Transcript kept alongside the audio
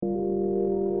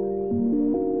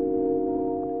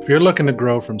If you're looking to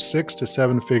grow from 6 to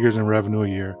 7 figures in revenue a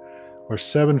year, or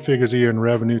 7 figures a year in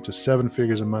revenue to 7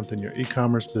 figures a month in your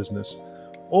e-commerce business,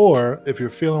 or if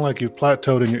you're feeling like you've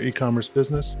plateaued in your e-commerce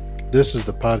business, this is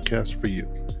the podcast for you.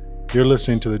 You're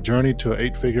listening to the Journey to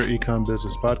an 8-Figure E-com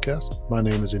Business podcast. My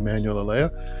name is Emmanuel Alea,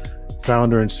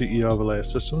 founder and CEO of Alea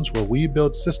Systems, where we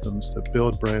build systems that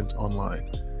build brands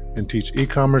online and teach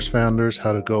e-commerce founders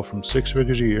how to go from 6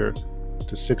 figures a year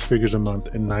to 6 figures a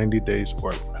month in 90 days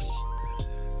or less.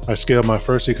 I scaled my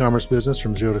first e-commerce business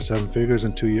from 0 to 7 figures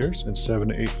in 2 years and 7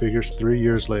 to 8 figures 3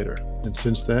 years later. And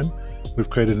since then,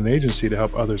 we've created an agency to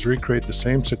help others recreate the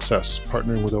same success,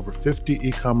 partnering with over 50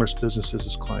 e-commerce businesses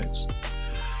as clients.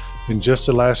 In just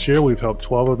the last year, we've helped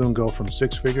 12 of them go from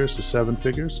 6 figures to 7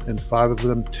 figures, and 5 of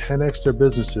them 10x their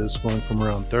businesses, going from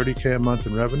around $30K a month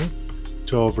in revenue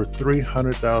to over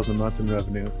 $300,000 a month in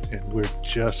revenue, and we're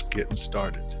just getting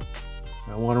started.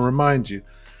 I want to remind you,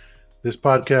 this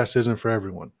podcast isn't for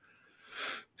everyone.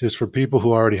 It's for people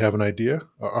who already have an idea,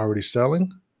 are already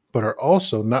selling, but are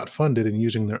also not funded and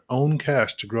using their own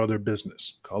cash to grow their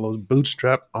business. Call those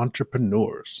bootstrap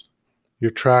entrepreneurs.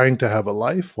 You're trying to have a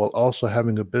life while also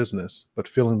having a business, but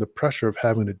feeling the pressure of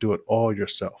having to do it all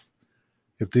yourself.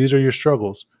 If these are your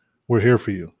struggles, we're here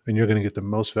for you, and you're going to get the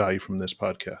most value from this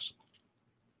podcast.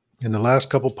 In the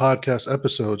last couple podcast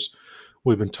episodes,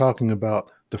 we've been talking about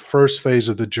the first phase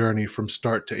of the journey from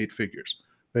start to 8 figures.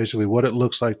 Basically, what it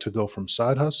looks like to go from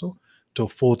side hustle to a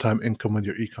full-time income with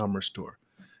your e-commerce store.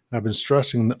 And I've been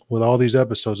stressing with all these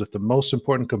episodes that the most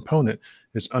important component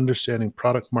is understanding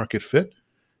product market fit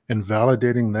and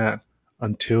validating that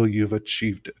until you've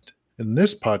achieved it. In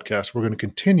this podcast, we're going to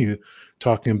continue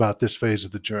talking about this phase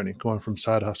of the journey, going from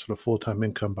side hustle to full-time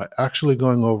income, by actually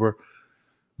going over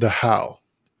the how,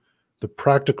 the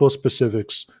practical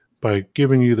specifics, by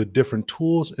giving you the different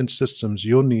tools and systems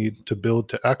you'll need to build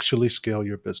to actually scale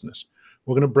your business.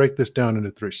 We're going to break this down into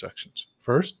 3 sections.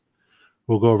 First,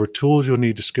 we'll go over tools you'll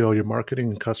need to scale your marketing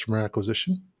and customer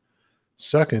acquisition.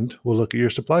 Second, we'll look at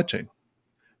your supply chain.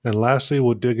 And lastly,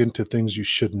 we'll dig into things you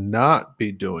should not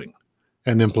be doing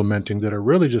and implementing that are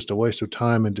really just a waste of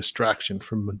time and distraction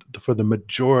for the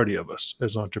majority of us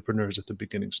as entrepreneurs at the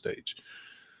beginning stage.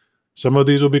 Some of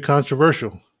these will be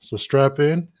controversial, so strap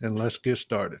in and let's get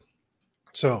started.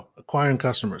 So, acquiring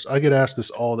customers. I get asked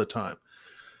this all the time.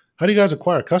 How do you guys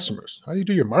acquire customers? How do you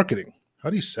do your marketing? How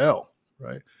do you sell,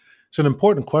 right? It's an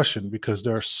important question because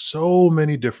there are so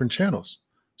many different channels,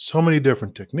 so many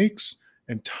different techniques,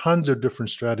 and tons of different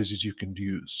strategies you can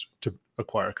use to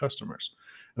acquire customers.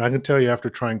 And I can tell you, after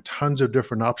trying tons of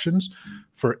different options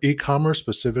for e-commerce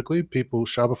specifically,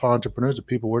 Shopify entrepreneurs, the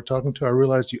people we're talking to, I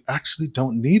realized you actually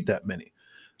don't need that many.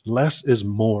 Less is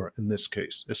more in this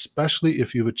case, especially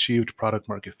if you've achieved product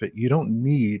market fit. You don't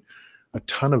need a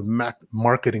ton of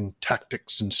marketing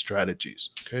tactics and strategies,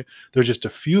 okay? There's just a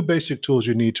few basic tools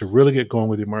you need to really get going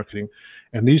with your marketing,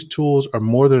 and these tools are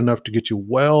more than enough to get you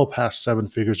well past 7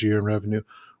 figures a year in revenue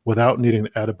without needing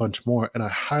to add a bunch more. And I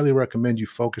highly recommend you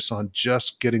focus on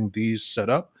just getting these set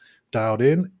up, dialed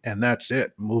in, and that's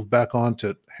it. Move back on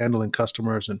to handling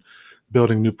customers and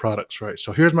building new products, right?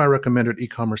 So here's my recommended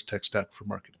e-commerce tech stack for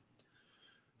marketing.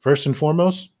 First and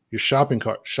foremost, your shopping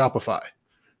cart, Shopify.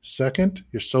 Second,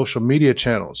 your social media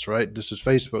channels, right? This is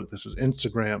Facebook, this is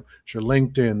Instagram, it's your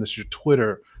LinkedIn, this is your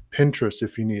Twitter, Pinterest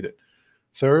if you need it.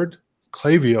 Third,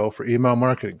 Klaviyo for email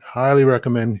marketing. Highly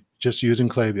recommend just using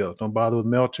Klaviyo. Don't bother with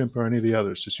MailChimp or any of the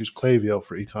others. Just use Klaviyo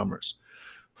for e-commerce.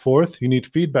 Fourth, you need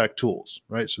feedback tools,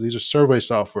 right? So these are survey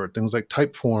software, things like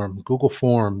Typeform, Google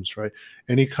Forms, right?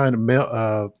 Any kind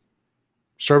of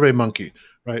SurveyMonkey,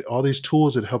 right? All these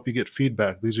tools that help you get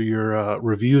feedback. These are your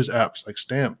reviews apps like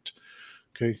Stamped.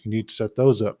 Okay, you need to set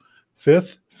those up.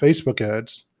 Fifth, Facebook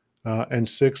ads. And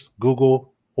sixth,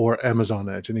 Google or Amazon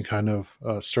ads, any kind of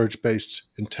search-based,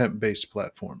 intent-based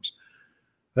platforms.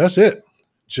 That's it.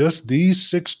 Just these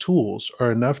 6 tools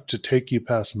are enough to take you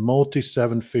past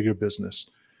multi-7-figure business.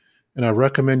 And I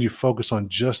recommend you focus on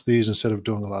just these instead of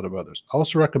doing a lot of others. I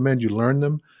also recommend you learn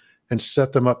them and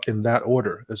set them up in that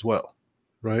order as well,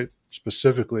 right?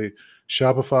 Specifically,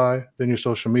 Shopify, then your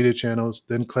social media channels,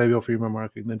 then Klaviyo for email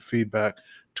marketing, then feedback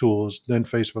tools, then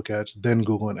Facebook ads, then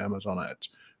Google and Amazon ads,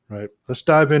 right? Let's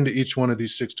dive into each one of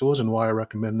these 6 tools and why I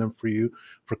recommend them for you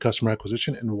for customer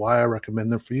acquisition and why I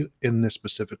recommend them for you in this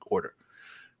specific order.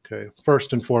 Okay,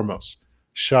 first and foremost,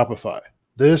 Shopify.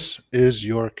 This is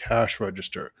your cash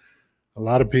register. A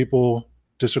lot of people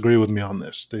disagree with me on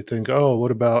this. They think, oh,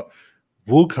 what about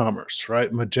WooCommerce,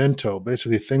 right? Magento,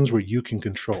 basically things where you can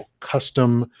control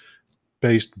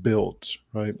custom-based builds,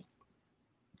 right?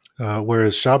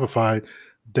 Whereas Shopify,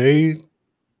 they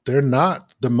they're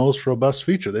not the most robust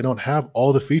feature. They don't have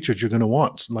all the features you're going to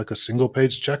want, like a single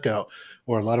page checkout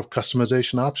or a lot of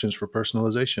customization options for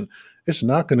personalization. It's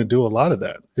not going to do a lot of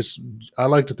that. I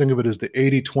like to think of it as the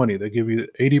 80/20. They give you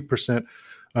 80%,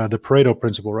 the Pareto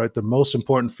principle, right? The most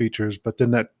important features, but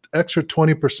then that extra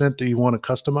 20% that you want to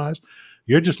customize,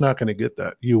 you're just not going to get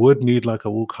that. You would need like a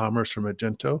WooCommerce or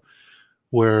Magento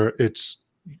where it's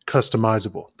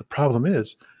customizable. The problem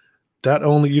is that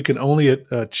only you can only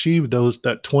achieve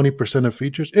that 20% of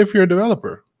features if you're a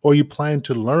developer or you plan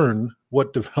to learn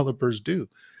what developers do.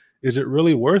 Is it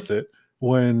really worth it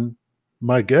when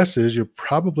my guess is you're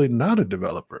probably not a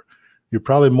developer? You're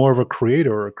probably more of a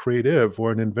creator or a creative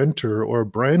or an inventor or a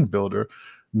brand builder,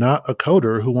 not a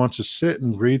coder who wants to sit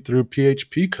and read through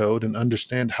PHP code and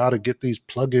understand how to get these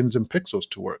plugins and pixels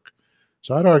to work.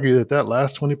 So I'd argue that that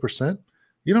last 20%,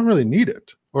 you don't really need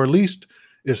it, or at least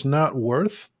it's not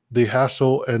worth the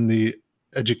hassle and the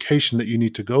education that you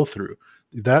need to go through.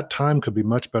 That time could be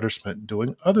much better spent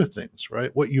doing other things,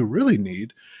 right? What you really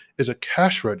need is a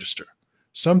cash register,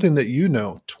 something that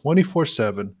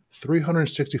 24/7,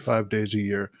 365 days a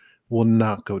year will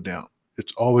not go down.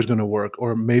 It's always going to work,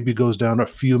 or maybe goes down a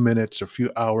few minutes, a few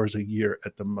hours a year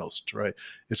at the most, right?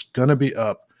 It's going to be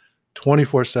up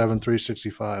 24/7,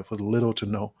 365 with little to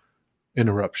no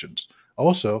interruptions.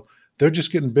 Also, they're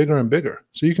just getting bigger and bigger.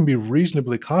 So you can be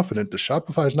reasonably confident that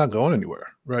Shopify is not going anywhere,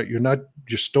 right?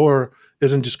 Your store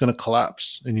isn't just going to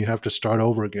collapse and you have to start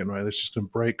over again, right? It's just going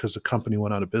to break because the company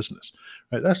went out of business,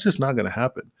 right? That's just not going to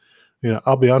happen.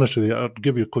 I'll be honest with you. I'll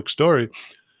give you a quick story.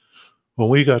 When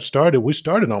we started on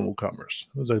WooCommerce.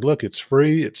 It was like, look, it's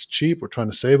free, it's cheap. We're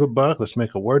trying to save a buck. Let's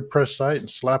make a WordPress site and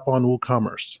slap on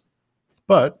WooCommerce.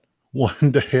 But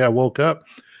one day I woke up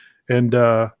and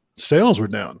sales were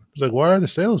down. It's like, why are the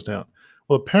sales down?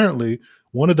 Well, apparently,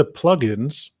 one of the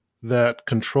plugins that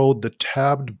controlled the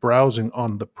tabbed browsing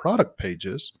on the product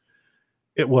pages,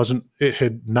 it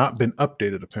had not been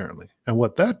updated apparently. And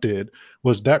what that did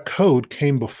was that code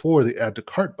came before the add to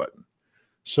cart button.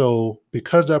 So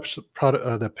because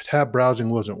the tab browsing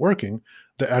wasn't working,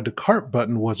 the add to cart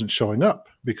button wasn't showing up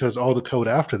because all the code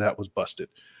after that was busted.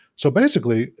 So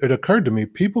basically, it occurred to me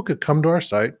people could come to our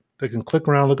site, they can click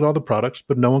around, look at all the products,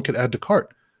 but no one could add to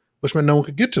cart, which meant no one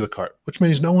could get to the cart, which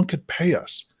means no one could pay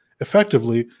us.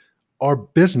 Effectively, our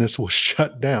business was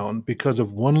shut down because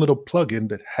of one little plugin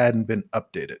that hadn't been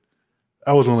updated.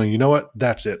 I was only, you know what?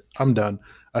 That's it. I'm done.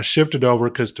 I shifted over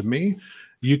because to me,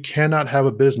 you cannot have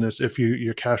a business if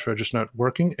your cash register not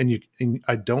working, and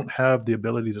I don't have the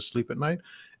ability to sleep at night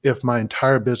if my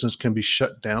entire business can be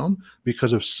shut down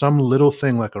because of some little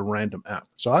thing like a random app.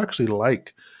 So I actually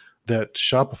like that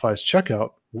Shopify's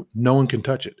checkout, no one can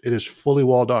touch it. It is fully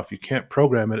walled off. You can't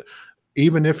program it.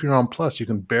 Even if you're on Plus, you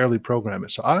can barely program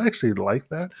it. So I actually like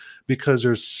that because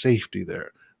there's safety there.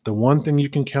 The one thing you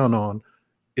can count on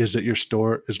is that your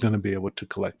store is going to be able to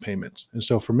collect payments. And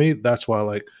so for me, that's why I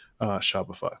like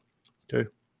Shopify. Okay.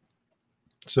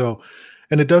 So,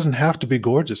 and it doesn't have to be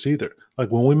gorgeous either.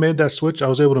 Like when we made that switch, I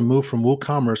was able to move from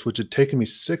WooCommerce, which had taken me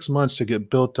 6 months to get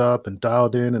built up and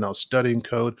dialed in, and I was studying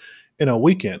code. In a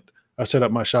weekend, I set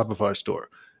up my Shopify store.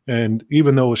 And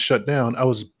even though it was shut down, I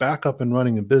was back up and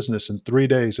running in business in 3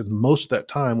 days. And most of that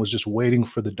time was just waiting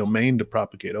for the domain to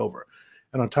propagate over.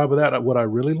 And on top of that, what I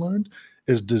really learned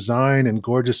is design and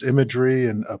gorgeous imagery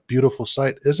and a beautiful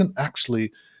site isn't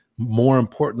actually more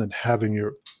important than having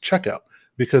your checkout,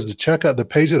 because the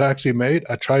page that I actually made,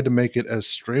 I tried to make it as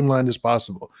streamlined as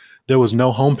possible. There was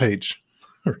no homepage,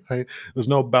 right? There was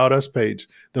no about us page.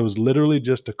 There was literally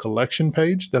just a collection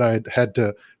page that I had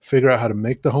to figure out how to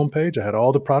make the homepage. I had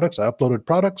all the products. I uploaded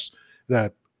products.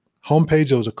 That homepage,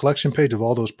 there was a collection page of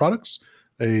all those products,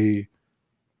 a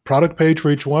product page for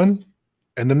each one,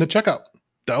 and then the checkout.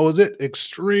 That was it.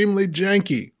 Extremely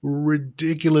janky,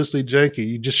 ridiculously janky.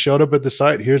 You just showed up at the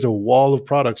site. Here's a wall of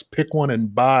products. Pick one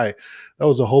and buy. That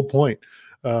was the whole point.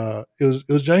 It was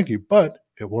janky, but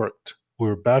it worked. We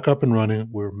were back up and running.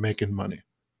 We were making money.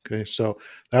 Okay, so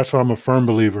that's why I'm a firm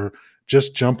believer.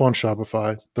 Just jump on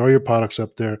Shopify, throw your products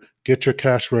up there, get your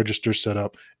cash register set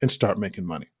up, and start making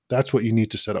money. That's what you need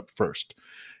to set up first.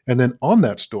 And then on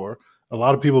that store, a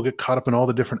lot of people get caught up in all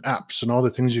the different apps and all the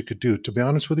things you could do. To be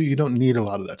honest with you, you don't need a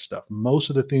lot of that stuff. Most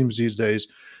of the themes these days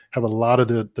have a lot of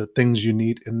the things you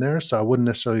need in there. So I wouldn't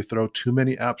necessarily throw too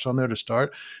many apps on there to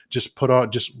start. Just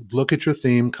look at your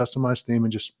theme, customize theme,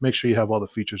 and just make sure you have all the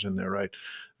features in there, right?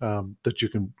 That you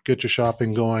can get your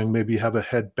shopping going. Maybe have a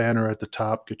head banner at the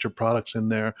top, get your products in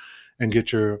there, and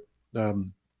get your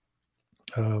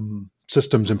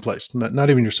systems in place. Not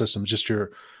even your systems, just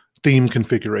theme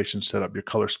configurations set up, your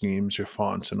color schemes, your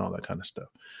fonts, and all that kind of stuff.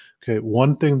 Okay.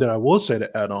 One thing that I will say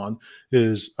to add on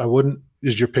is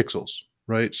your pixels,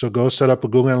 right? So go set up a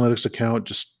Google Analytics account,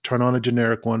 just turn on a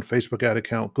generic one, Facebook ad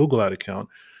account, Google ad account,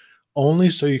 only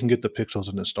so you can get the pixels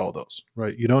and install those,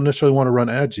 right? You don't necessarily want to run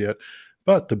ads yet,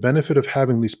 but the benefit of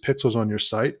having these pixels on your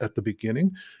site at the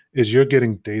beginning is you're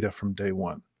getting data from day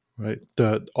one, right?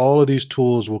 All of these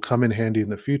tools will come in handy in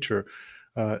the future,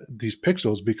 these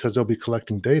pixels, because they'll be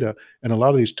collecting data. And a lot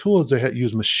of these tools,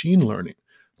 use machine learning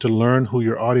to learn who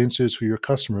your audience is, who your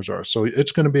customers are. So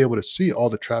it's going to be able to see all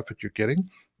the traffic you're getting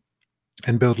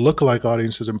and build lookalike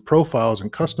audiences and profiles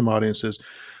and custom audiences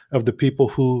of the people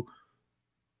who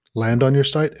land on your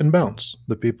site and bounce,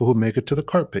 the people who make it to the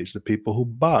cart page, the people who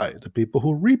buy, the people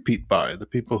who repeat buy, the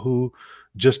people who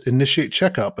just initiate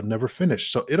checkout but never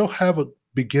finish. So it'll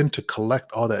begin to collect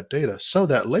all that data so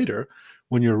that later,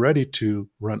 when you're ready to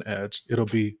run ads, it'll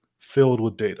be filled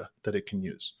with data that it can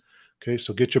use. Okay,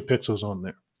 so get your pixels on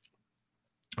there.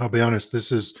 I'll be honest,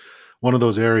 this is one of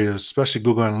those areas, especially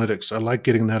Google Analytics. I like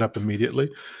getting that up immediately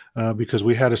because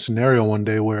we had a scenario one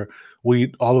day where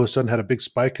we all of a sudden had a big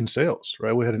spike in sales,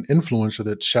 right? We had an influencer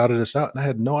that shouted us out, and I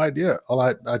had no idea.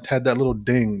 I had that little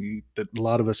ding that a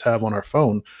lot of us have on our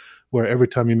phone where every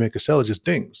time you make a sale, it just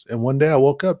dings. And one day I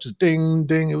woke up, just ding,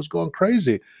 ding. It was going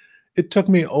crazy. It took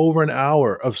me over an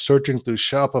hour of searching through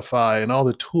Shopify and all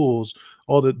the tools,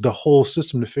 all the whole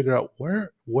system to figure out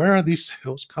where are these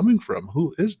sales coming from?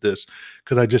 Who is this?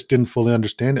 Because I just didn't fully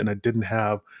understand it, and I didn't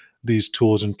have these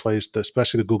tools in place,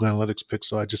 especially the Google Analytics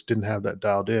Pixel. I just didn't have that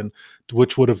dialed in,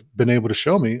 which would have been able to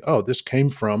show me, oh, this came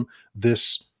from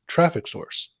this traffic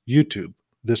source, YouTube,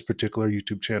 this particular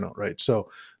YouTube channel, right? So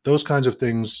those kinds of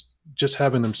things, just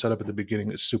having them set up at the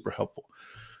beginning is super helpful.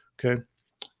 Okay.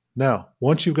 Now,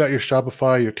 once you've got your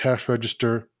Shopify, your cash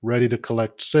register ready to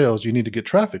collect sales, you need to get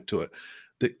traffic to it.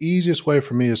 The easiest way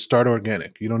for me is start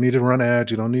organic. You don't need to run ads.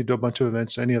 You don't need to do a bunch of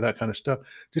events, any of that kind of stuff.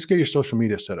 Just get your social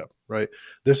media set up, right?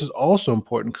 This is also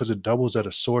important because it doubles as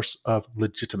a source of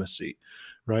legitimacy,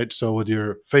 right? So with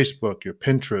your Facebook, your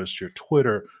Pinterest, your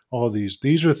Twitter, all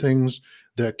these are things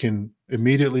that can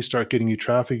immediately start getting you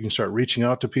traffic. You can start reaching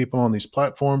out to people on these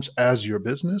platforms as your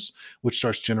business, which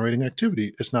starts generating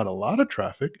activity. It's not a lot of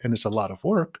traffic and it's a lot of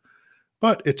work,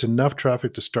 but it's enough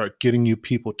traffic to start getting you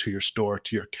people to your store,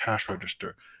 to your cash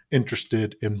register,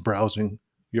 interested in browsing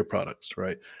your products,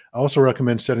 right? I also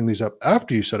recommend setting these up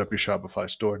after you set up your Shopify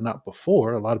store, not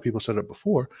before. A lot of people set it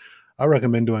before. I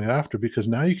recommend doing it after because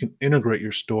now you can integrate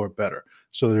your store better.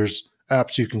 So there's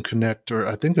apps you can connect, or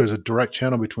I think there's a direct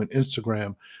channel between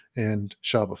Instagram and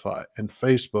Shopify and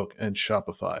Facebook and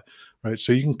Shopify, right?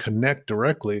 So you can connect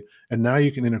directly, and now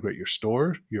you can integrate your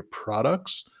store, your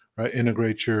products, right?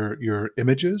 Integrate your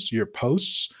images, your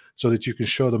posts, so that you can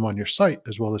show them on your site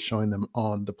as well as showing them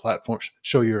on the platform.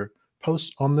 Show your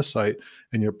posts on the site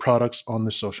and your products on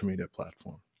the social media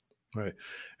platform, right?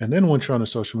 And then once you're on a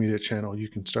social media channel, you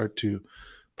can start to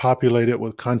populate it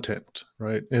with content,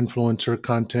 right? Influencer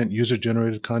content, user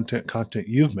generated content, content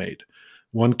you've made.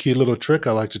 One key little trick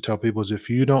I like to tell people is if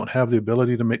you don't have the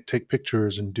ability to take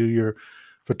pictures and do your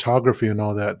photography and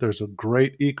all that, there's a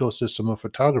great ecosystem of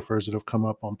photographers that have come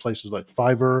up on places like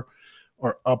Fiverr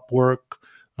or Upwork,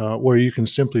 where you can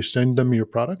simply send them your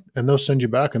product and they'll send you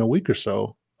back in a week or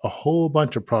so a whole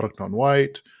bunch of product on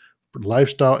white,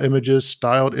 lifestyle images,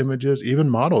 styled images, even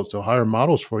models. They'll hire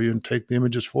models for you and take the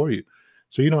images for you.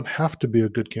 So you don't have to be a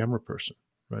good camera person,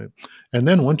 right? And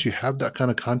then once you have that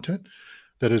kind of content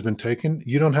that has been taken,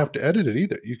 you don't have to edit it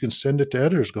either. You can send it to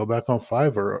editors, go back on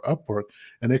Fiverr or Upwork,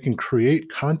 and they can create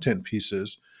content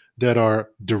pieces that are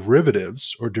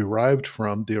derivatives or derived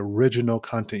from the original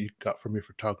content you got from your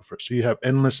photographer. So you have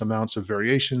endless amounts of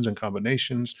variations and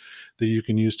combinations that you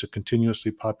can use to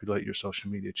continuously populate your social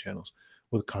media channels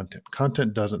with content.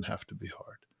 Content doesn't have to be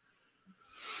hard.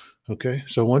 Okay,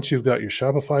 so once you've got your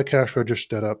Shopify cash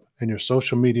register set up and your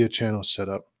social media channels set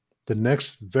up, the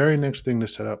very next thing to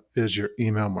set up is your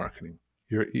email marketing,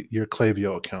 your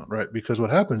Klaviyo account, right? Because what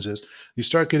happens is you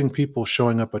start getting people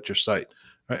showing up at your site,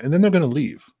 right? And then they're going to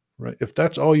leave, right? If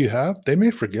that's all you have, they may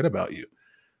forget about you.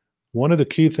 One of the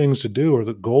key things to do, or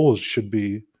the goals should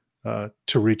be,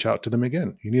 to reach out to them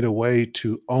again. You need a way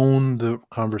to own the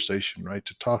conversation, right?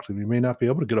 To talk to them. You may not be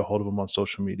able to get a hold of them on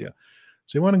social media.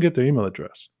 So you want to get their email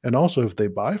address. And also, if they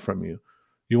buy from you,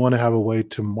 you want to have a way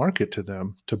to market to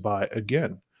them to buy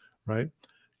again, right?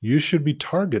 You should be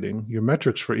targeting your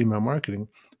metrics for email marketing.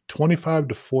 25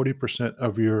 to 40%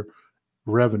 of your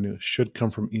revenue should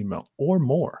come from email or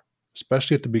more,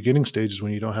 especially at the beginning stages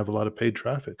when you don't have a lot of paid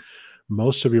traffic.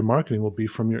 Most of your marketing will be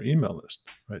from your email list,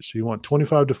 right? So you want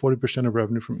 25 to 40% of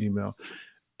revenue from email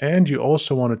And you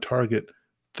also want to target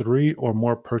 3 or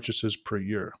more purchases per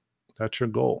year. That's your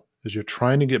goal, is you're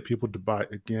trying to get people to buy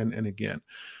again and again.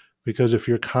 Because if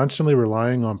you're constantly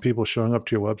relying on people showing up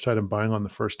to your website and buying on the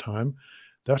first time,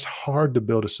 that's hard to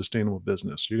build a sustainable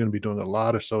business. You're going to be doing a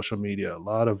lot of social media, a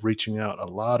lot of reaching out, a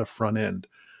lot of front end.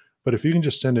 But if you can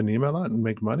just send an email out and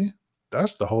make money,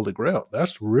 that's the holy grail.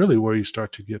 That's really where you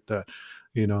start to get that,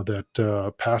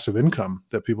 passive income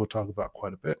that people talk about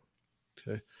quite a bit.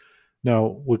 Okay.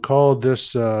 Now, we call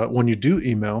this when you do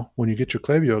email, when you get your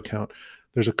Klaviyo account,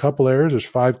 there's a couple areas. There's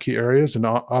 5 key areas, and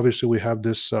obviously we have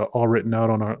this all written out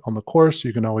on the course.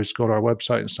 You can always go to our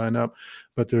website and sign up.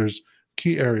 But there's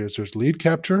key areas. There's lead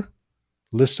capture,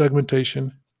 list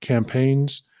segmentation,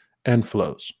 campaigns, and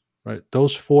flows. Right,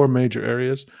 those 4 major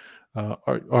areas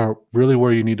are really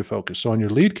where you need to focus. So on your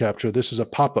lead capture, this is a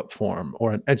pop-up form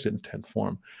or an exit intent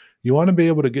form. You want to be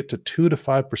able to get to 2 to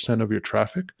 5% of your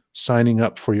traffic signing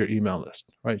up for your email list,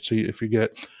 right? So if you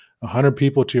get 100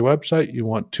 people to your website, you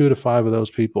want 2 to 5 of those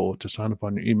people to sign up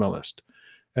on your email list.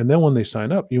 And then when they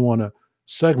sign up, you want to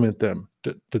segment them.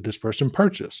 Did this person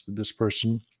purchase? Did this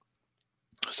person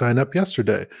sign up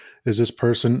yesterday?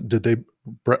 Did they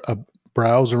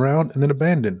browse around and then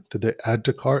abandon? Did they add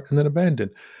to cart and then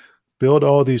abandon? Build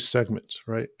all these segments,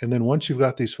 right? And then once you've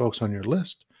got these folks on your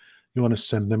list, you want to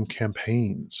send them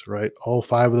campaigns, right? All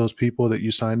 5 of those people that you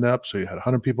signed up. So you had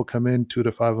 100 people come in, 2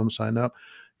 to 5 of them sign up.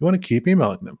 You want to keep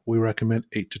emailing them. We recommend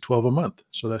 8 to 12 a month.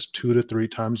 So that's 2 to 3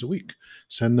 times a week.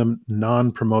 Send them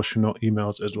non-promotional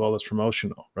emails as well as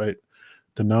promotional, right?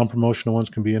 The non-promotional ones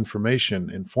can be information,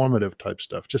 informative type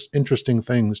stuff, just interesting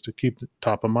things to keep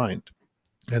top of mind.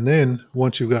 And then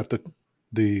once you've got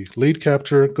the lead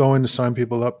capture going to sign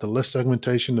people up, the list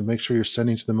segmentation to make sure you're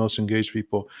sending to the most engaged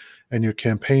people, and your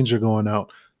campaigns are going out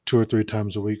 2 or 3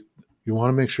 times a week, you want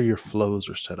to make sure your flows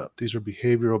are set up. These are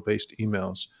behavioral based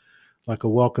emails like a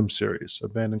welcome series,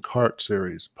 abandoned cart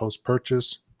series, post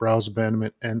purchase, browse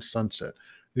abandonment, and sunset.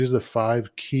 These are the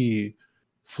 5 key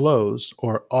flows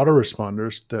or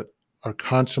autoresponders that are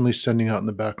constantly sending out in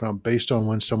the background based on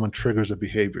when someone triggers a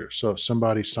behavior. So if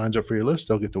somebody signs up for your list,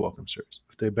 they'll get the welcome series.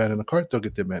 If they abandon a cart, they'll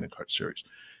get the abandoned cart series.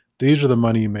 These are the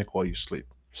money you make while you sleep.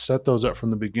 Set those up from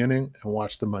the beginning and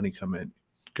watch the money come in.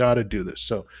 Got to do this.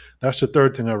 So that's the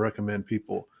third thing I recommend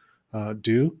people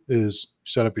do is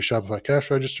set up your Shopify cash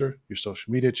register, your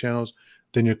social media channels,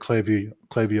 then your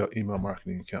Klaviyo email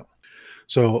marketing account.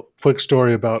 So, quick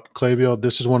story about Klaviyo.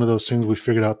 This is one of those things we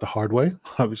figured out the hard way.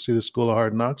 Obviously, the School of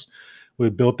Hard Knocks. We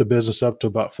built the business up to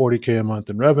about 40K a month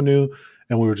in revenue,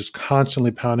 and we were just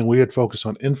constantly pounding. We had focused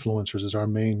on influencers as our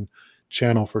main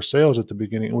channel for sales at the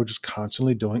beginning, and we're just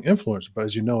constantly doing influencers. But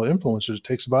as you know, influencers, it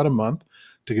takes about a month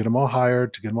to get them all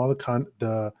hired, to get them all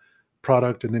the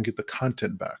product, and then get the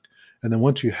content back. And then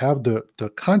once you have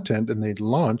the content and they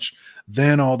launch,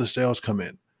 then all the sales come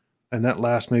in. And that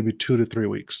lasts maybe 2 to 3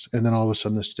 weeks. And then all of a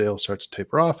sudden the sales starts to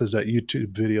taper off as that YouTube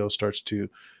video starts to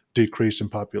decrease in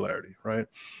popularity, right?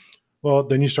 Well,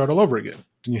 then you start all over again.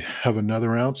 Then you have another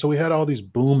round. So we had all these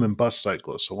boom and bust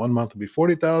cycles. So one month will be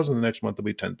 40,000, the next month will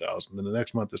be 10,000, then the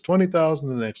next month is 20,000,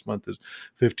 the next month is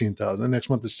 15,000, the next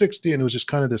month is 60, and it was just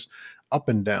kind of this up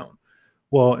and down.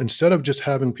 Well, instead of just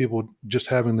having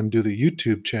them do the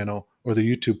YouTube channel or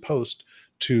the YouTube post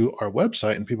to our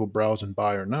website and people browse and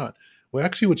buy or not, we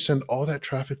actually would send all that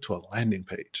traffic to a landing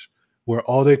page where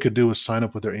all they could do was sign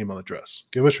up with their email address.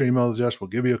 Give us your email address, we'll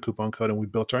give you a coupon code, and we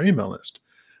built our email list.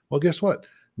 Well, guess what?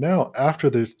 Now, after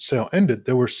the sale ended,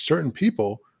 there were certain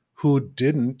people who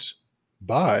didn't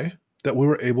buy that we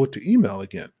were able to email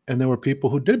again. And there were people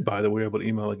who did buy that we were able to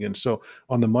email again. So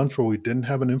on the month where we didn't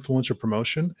have an influencer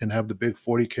promotion and have the big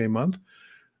 40K month,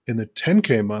 in the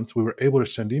 10K month, we were able to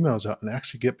send emails out and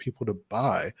actually get people to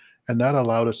buy. And that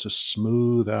allowed us to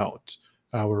smooth out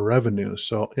our revenue.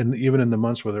 So even in the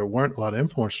months where there weren't a lot of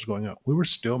influencers going out, we were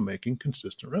still making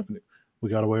consistent revenue. We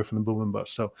got away from the boom and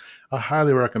bust. So I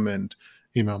highly recommend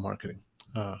email marketing.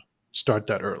 Start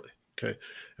that early. Okay.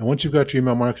 And once you've got your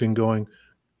email marketing going,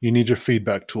 you need your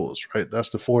feedback tools, right? That's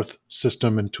the 4th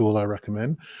system and tool I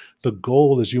recommend. The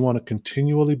goal is you want to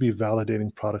continually be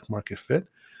validating product market fit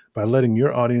by letting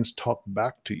your audience talk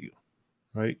back to you,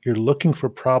 right? You're looking for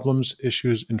problems,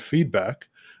 issues, and feedback,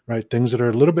 right? Things that are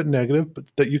a little bit negative, but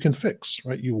that you can fix,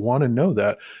 right? You want to know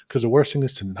that because the worst thing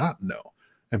is to not know.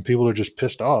 And people are just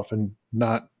pissed off and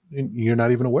you're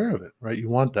not even aware of it, right? You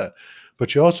want that.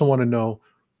 But you also want to know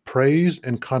praise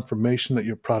and confirmation that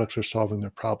your products are solving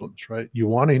their problems, right? You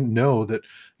want to know that,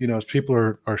 as people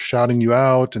are shouting you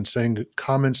out and saying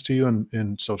comments to you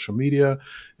in social media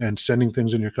and sending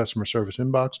things in your customer service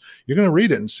inbox, you're going to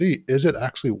read it and see, is it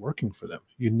actually working for them?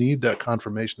 You need that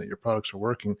confirmation that your products are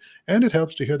working, and it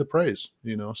helps to hear the praise,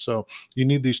 so you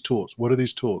need these tools. What are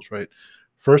these tools, right?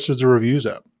 First is the reviews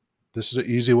app. This is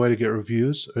an easy way to get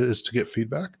reviews, is to get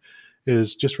feedback,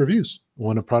 is just reviews.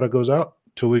 When a product goes out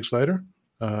 2 weeks later,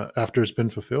 after it's been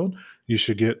fulfilled, you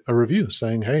should get a review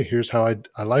saying, hey, here's how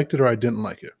I liked it or I didn't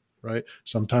like it, right?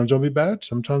 Sometimes they'll be bad,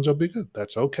 sometimes they'll be good.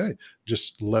 That's okay.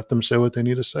 Just let them say what they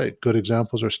need to say. Good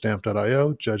examples are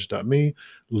Stamp.io, Judge.me,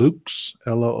 Loox,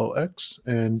 Loox,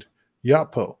 and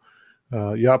Yotpo.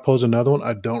 Yotpo is another one.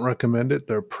 I don't recommend it.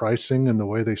 Their pricing and the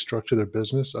way they structure their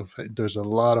business, there's a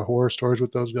lot of horror stories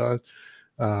with those guys.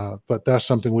 But that's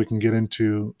something we can get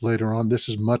into later on. This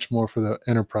is much more for the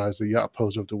enterprise, the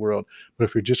Yotpos of the world. But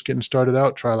if you're just getting started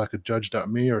out, try like a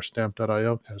Judge.me or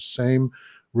Stamp.io. It has same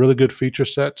really good feature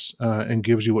sets, and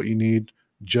gives you what you need,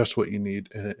 just what you need,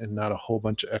 and not a whole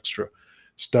bunch of extra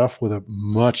stuff with a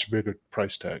much bigger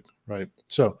price tag, right?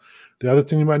 So the other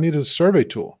thing you might need is a survey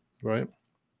tool, right?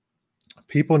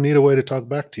 People need a way to talk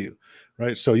back to you,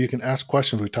 right? So you can ask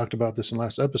questions. We talked about this in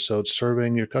last episode,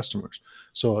 surveying your customers.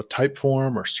 So a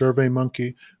Typeform or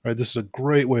SurveyMonkey, right? This is a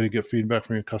great way to get feedback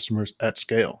from your customers at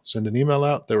scale. Send an email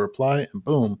out, they reply, and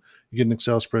boom, you get an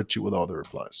Excel spreadsheet with all the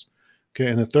replies. Okay,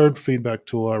 and the third feedback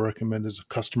tool I recommend is a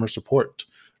customer support,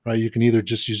 right? You can either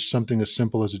just use something as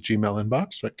simple as a Gmail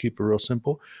inbox, right? Keep it real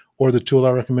simple, or the tool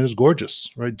I recommend is Gorgias,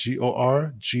 right?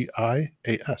 Gorgias,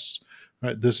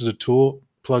 right? This is a tool,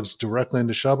 plugs directly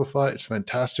into Shopify. It's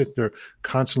fantastic. They're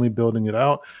constantly building it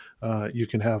out. You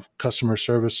can have customer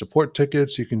service support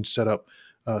tickets. You can set up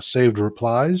saved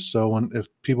replies. So if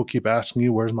people keep asking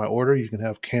you, where's my order, you can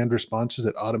have canned responses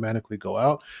that automatically go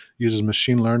out. Uses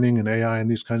machine learning and AI and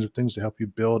these kinds of things to help you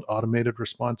build automated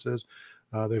responses.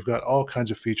 They've got all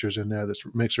kinds of features in there that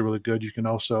makes it really good. You can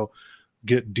also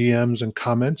get DMs and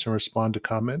comments and respond to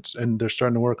comments. And they're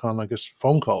starting to work on, I guess,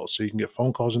 phone calls. So you can get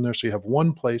phone calls in there. So you have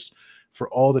one place for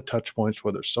all the touch points,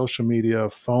 whether it's social media,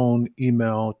 phone,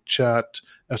 email, chat,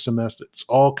 SMS. It's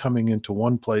all coming into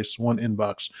one place, one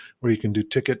inbox where you can do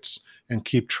tickets and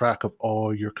keep track of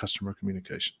all your customer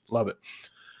communication. Love it.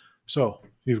 So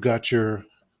you've got your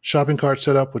shopping cart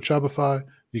set up with Shopify.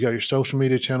 You got your social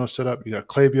media channel set up. You got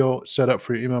Klaviyo set up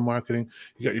for your email marketing.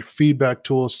 You got your feedback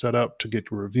tools set up to get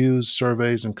your reviews,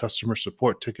 surveys, and customer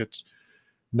support tickets.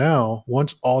 Now,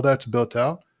 once all that's built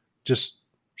out, just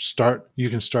you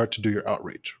can start to do your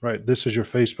outreach, right? This is your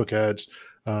Facebook ads,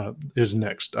 is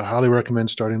next. I highly recommend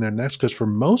starting there next, because for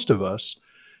most of us,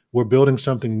 we're building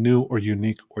something new or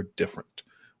unique or different,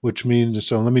 which means,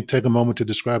 so let me take a moment to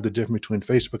describe the difference between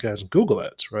Facebook ads and Google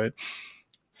ads, right?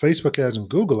 Facebook ads and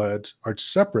Google ads are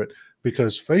separate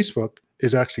because Facebook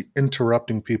is actually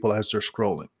interrupting people as they're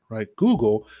scrolling, right?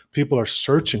 Google, people are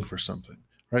searching for something,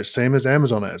 right? Same as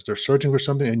Amazon ads. They're searching for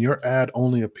something, and your ad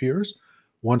only appears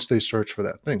once they search for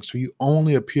that thing. So you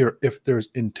only appear if there's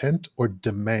intent or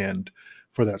demand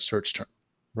for that search term,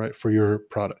 right? For your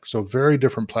product. So very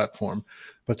different platform.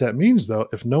 But that means, though,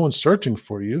 if no one's searching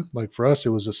for you, like for us, it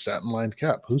was a satin lined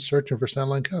cap. Who's searching for satin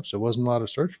lined caps? There wasn't a lot of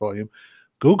search volume.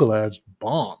 Google ads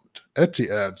bombed.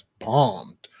 Etsy ads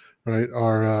bombed, right?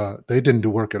 They didn't do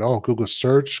work at all. Google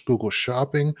search, Google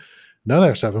shopping, none of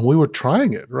that stuff. And we were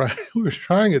trying it, right? We were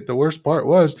trying it. The worst part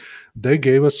was they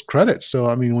gave us credit. So,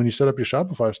 I mean, when you set up your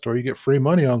Shopify store, you get free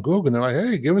money on Google. And they're like,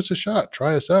 hey, give us a shot.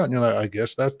 Try us out. And you're like, I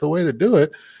guess that's the way to do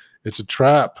it. It's a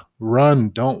trap. Run,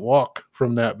 don't walk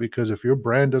from that, because if your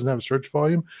brand doesn't have search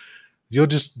volume, you'll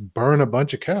just burn a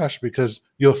bunch of cash because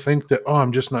you'll think that, oh,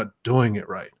 I'm just not doing it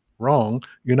right. Wrong.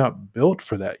 You're not built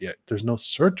for that yet. There's no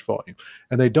search volume.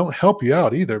 And they don't help you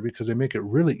out either, because they make it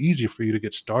really easy for you to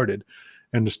get started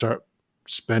and to start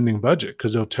spending budget,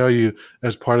 because they'll tell you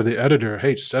as part of the editor,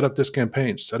 hey, set up this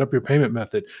campaign, set up your payment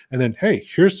method. And then, hey,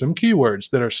 here's some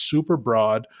keywords that are super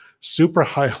broad, super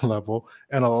high level,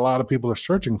 and a lot of people are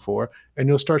searching for. And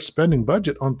you'll start spending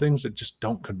budget on things that just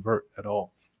don't convert at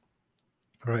all.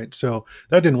 All right. So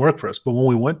that didn't work for us. But when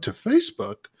we went to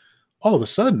Facebook, all of a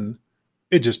sudden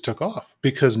it just took off,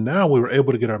 because now we were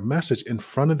able to get our message in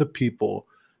front of the people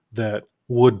that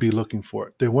would be looking for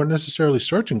it. They weren't necessarily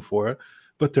searching for it,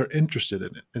 but they're interested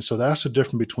in it. And so that's the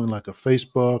difference between like a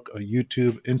Facebook, a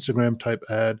YouTube, Instagram type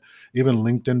ad, even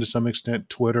LinkedIn to some extent,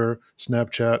 Twitter,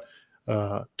 Snapchat,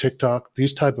 TikTok.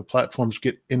 These type of platforms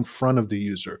get in front of the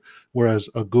user, whereas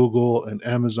a Google, an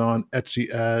Amazon, Etsy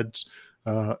ads,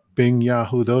 Bing,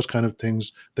 Yahoo, those kind of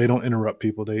things, they don't interrupt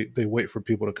people. They wait for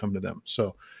people to come to them.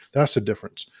 So that's the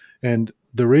difference. And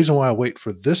the reason why I wait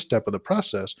for this step of the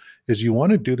process is you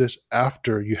want to do this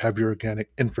after you have your organic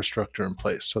infrastructure in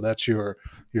place. So that's your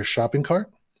shopping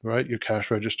cart, right? Your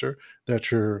cash register,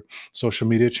 that's your social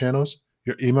media channels,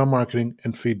 your email marketing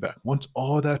and feedback. Once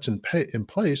all that's in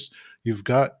place, you've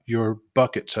got your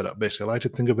bucket set up. Basically, I like to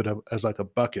think of it as like a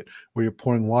bucket where you're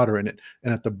pouring water in it,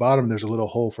 and at the bottom there's a little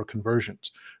hole for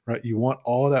conversions, right? You want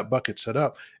all that bucket set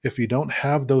up. If you don't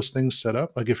have those things set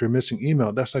up, like if you're missing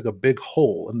email, that's like a big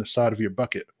hole in the side of your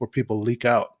bucket where people leak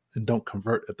out and don't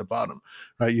convert at the bottom,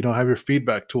 right? You don't have your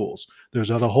feedback tools. There's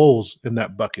other holes in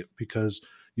that bucket because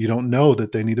you don't know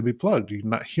that they need to be plugged. You're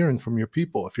not hearing from your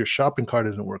people. If your shopping cart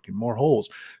isn't working, more holes.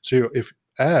 So if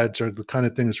ads are the kind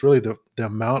of thing that's really the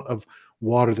amount of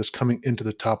water that's coming into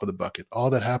the top of the bucket. All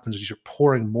that happens is you're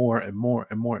pouring more and more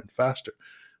and more and faster.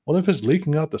 Well, if it's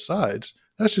leaking out the sides,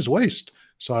 that's just waste.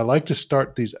 So I like to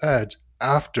start these ads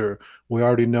after we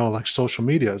already know, like social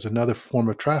media is another form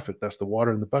of traffic. That's the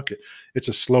water in the bucket. It's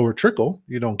a slower trickle.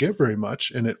 You don't get very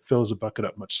much and it fills the bucket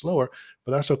up much slower,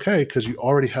 but that's okay because you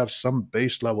already have some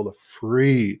base level of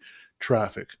free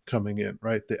traffic coming in,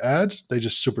 right? The ads, they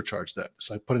just supercharge that. It's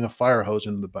like putting a fire hose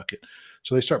in the bucket.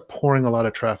 So they start pouring a lot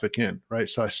of traffic in, right?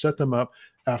 So I set them up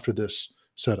after this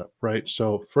setup, right?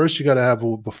 So first you got to have,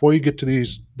 before you get to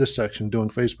this section doing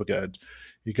Facebook ads,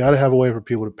 you got to have a way for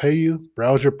people to pay you,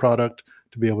 browse your product,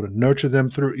 to be able to nurture them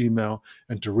through email,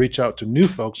 and to reach out to new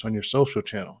folks on your social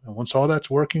channel. And once all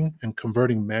that's working and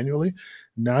converting manually,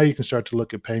 now you can start to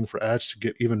look at paying for ads to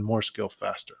get even more scale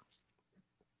faster.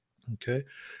 Okay.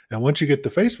 And once you get the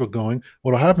Facebook going,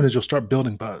 what'll happen is you'll start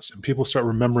building buzz and people start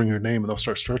remembering your name and they'll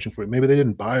start searching for you. Maybe they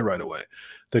didn't buy right away.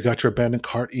 They got your abandoned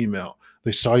cart email.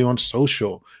 They saw you on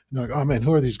social. And they're like, oh man,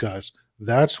 who are these guys?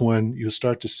 That's when you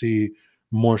start to see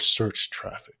more search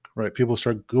traffic, right? People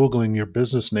start Googling your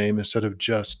business name instead of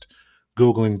just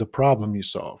Googling the problem you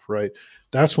solve, right?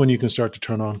 That's when you can start to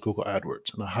turn on Google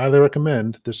AdWords. And I highly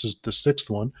recommend, this is the sixth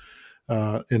one,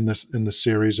 in the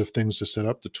series of things to set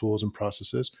up the tools and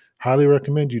processes. Highly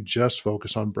recommend you just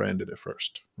focus on branded at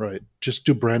first, right? Just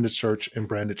do branded search and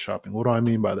branded shopping. What do I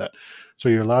mean by that? So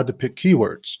you're allowed to pick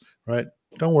keywords, right?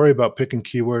 Don't worry about picking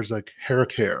keywords like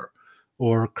hair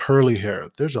or curly hair.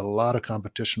 There's a lot of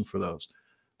competition for those.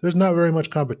 There's not very much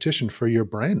competition for your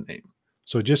brand name.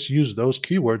 So just use those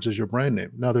keywords as your brand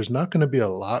name. Now, there's not going to be a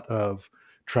lot of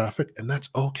traffic, and that's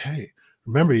okay.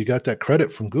 Remember, you got that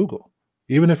credit from Google.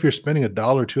 Even if you're spending $1,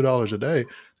 $2 a day,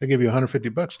 they give you 150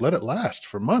 bucks. Let it last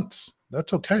for months.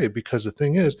 That's okay because the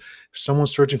thing is, if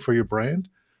someone's searching for your brand,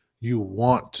 you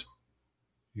want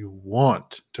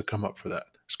to come up for that.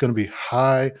 It's going to be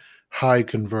high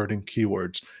converting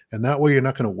keywords. And that way you're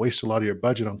not going to waste a lot of your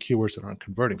budget on keywords that aren't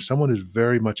converting. Someone is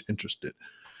very much interested.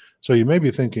 So you may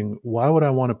be thinking, why would I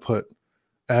want to put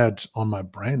ads on my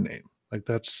brand name? Like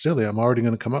that's silly. I'm already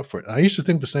going to come up for it. And I used to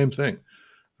think the same thing.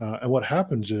 And what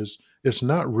happens is it's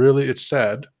not really, it's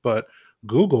sad, but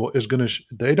Google is going to,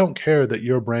 they don't care that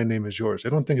your brand name is yours. They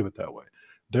don't think of it that way.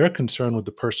 They're concerned with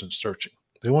the person searching.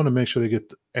 They want to make sure they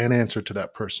get an answer to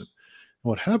that person. And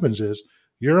what happens is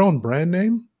your own brand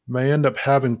name may end up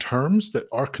having terms that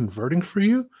are converting for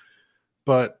you,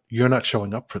 but you're not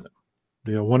showing up for them.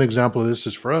 You know, one example of this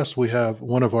is for us, we have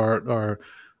one of our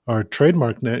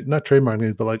trademark name, not trademark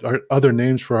names, but like our other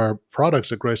names for our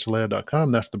products at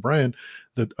gracelea.com. That's the brand.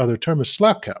 The other term is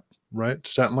slapcap, right?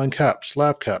 Satin line cap,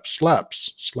 slap cap,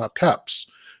 slaps, slap caps,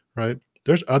 right?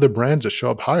 There's other brands that show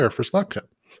up higher for slapcap.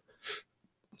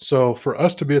 So for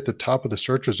us to be at the top of the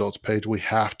search results page, we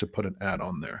have to put an ad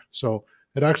on there. So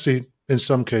it actually, in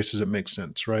some cases, it makes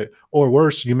sense, right? Or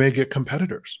worse, you may get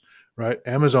competitors, right?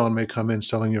 Amazon may come in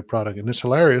selling your product, and it's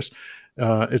hilarious.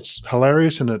 It's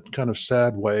hilarious in a kind of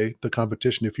sad way, the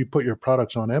competition. If you put your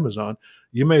products on Amazon,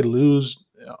 you may lose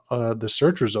the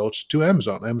search results to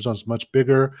Amazon. Amazon's much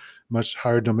bigger, much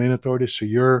higher domain authority. So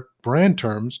your brand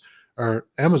terms or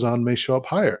Amazon may show up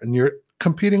higher, and you're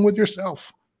competing with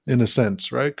yourself in a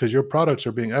sense, right? Because your products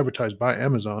are being advertised by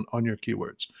Amazon on your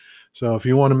keywords. So if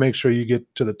you want to make sure you get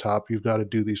to the top, you've got to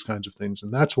do these kinds of things.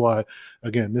 And that's why,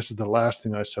 again, this is the last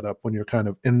thing I set up when you're kind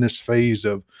of in this phase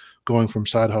of going from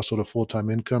side hustle to full-time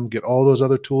income, get all those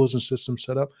other tools and systems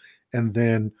set up. And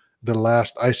then the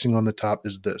last icing on the top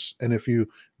is this. And if you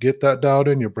get that dialed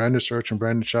in, your branded search and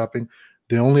branded shopping,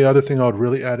 the only other thing I would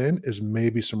really add in is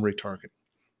maybe some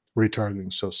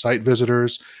retargeting. So site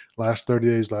visitors, last 30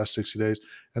 days, last 60 days,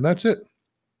 and that's it.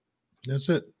 That's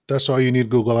it. That's all you need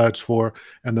Google Ads for.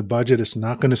 And the budget is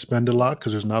not going to spend a lot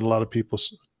because there's not a lot of people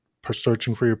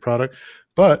searching for your product.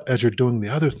 But as you're doing the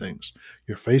other things,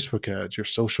 your Facebook ads, your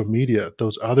social media,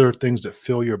 those other things that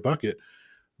fill your bucket,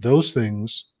 those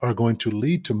things are going to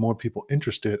lead to more people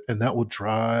interested, and that will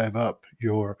drive up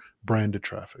your branded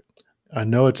traffic. I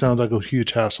know it sounds like a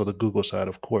huge hassle, the Google side,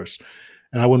 of course,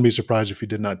 and I wouldn't be surprised if you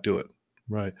did not do it,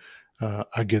 right?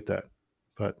 I get that,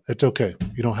 but it's okay.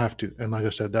 You don't have to. And like I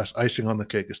said, that's icing on the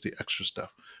cake. It's the extra stuff,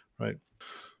 right?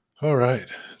 All right,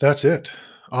 that's it.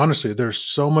 Honestly, there's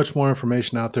so much more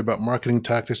information out there about marketing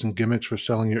tactics and gimmicks for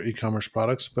selling your e-commerce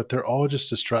products, but they're all just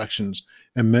distractions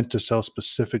and meant to sell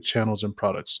specific channels and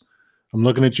products. I'm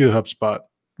looking at you, HubSpot.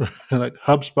 Like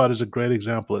HubSpot is a great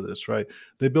example of this, right?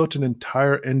 They built an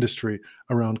entire industry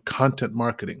around content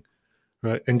marketing,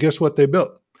 right? And guess what they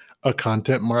built? A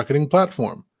content marketing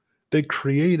platform. They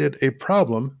created a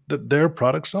problem that their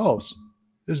product solves.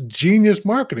 It's genius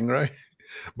marketing, right?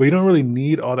 But you don't really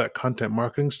need all that content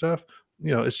marketing stuff.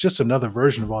 It's just another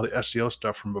version of all the SEO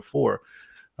stuff from before.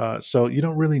 So you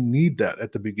don't really need that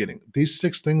at the beginning. These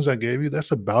 6 things I gave you,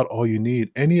 that's about all you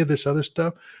need. Any of this other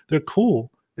stuff, they're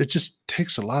cool. It just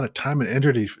takes a lot of time and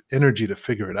energy to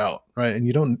figure it out, right? And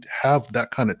you don't have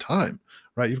that kind of time,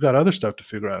 right? You've got other stuff to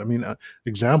figure out. I mean,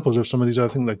 examples of some of these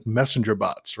other things like messenger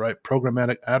bots, right?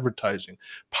 Programmatic advertising,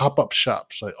 pop-up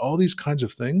shops, like all these kinds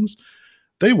of things,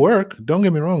 they work. Don't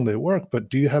get me wrong, they work, but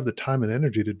do you have the time and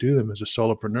energy to do them as a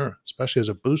solopreneur, especially as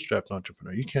a bootstrapped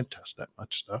entrepreneur? You can't test that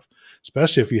much stuff,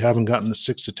 especially if you haven't gotten the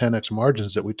 6 to 10x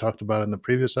margins that we talked about in the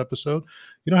previous episode.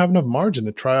 You don't have enough margin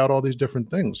to try out all these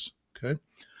different things. Okay.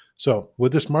 So,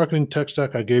 with this marketing tech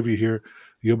stack I gave you here,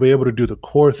 you'll be able to do the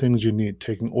core things you need,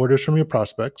 taking orders from your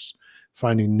prospects,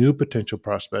 finding new potential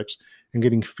prospects, and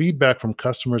getting feedback from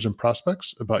customers and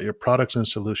prospects about your products and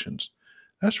solutions.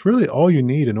 That's really all you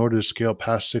need in order to scale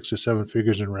past 6 to 7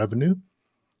 figures in revenue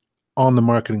on the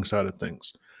marketing side of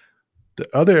things. The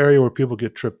other area where people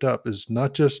get tripped up is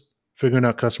not just figuring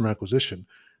out customer acquisition,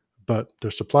 but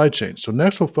their supply chain. So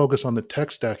next we'll focus on the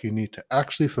tech stack you need to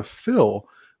actually fulfill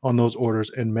on those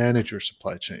orders and manage your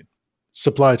supply chain.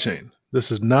 Supply chain.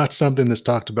 This is not something that's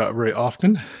talked about very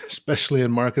often, especially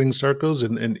in marketing circles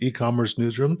and e-commerce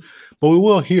newsroom, but we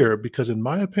will here because in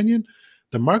my opinion,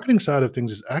 the marketing side of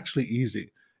things is actually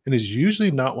easy and is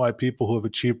usually not why people who have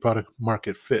achieved product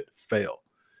market fit fail.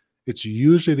 It's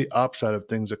usually the upside of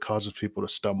things that causes people to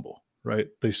stumble, right?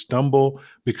 They stumble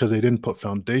because they didn't put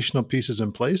foundational pieces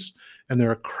in place, and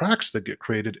there are cracks that get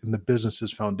created in the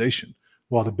business's foundation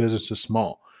while the business is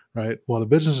small, right? While the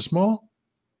business is small,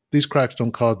 these cracks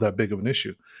don't cause that big of an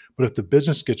issue. But if the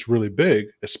business gets really big,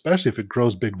 especially if it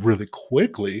grows big really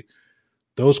quickly,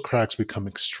 those cracks become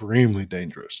extremely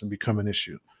dangerous and become an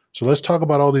issue. So let's talk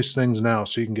about all these things now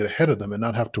so you can get ahead of them and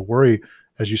not have to worry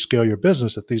as you scale your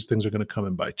business that these things are going to come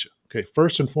and bite you. Okay,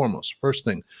 first and foremost, first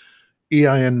thing,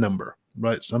 EIN number,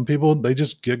 right? Some people, they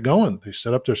just get going. They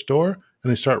set up their store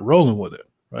and they start rolling with it,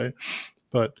 right?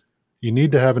 But you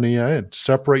need to have an EIN.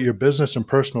 Separate your business and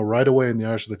personal right away in the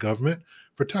eyes of the government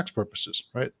for tax purposes,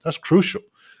 right? That's crucial.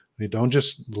 You don't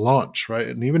just launch, right?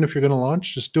 And even if you're going to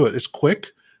launch, just do it. It's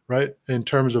quick, right? In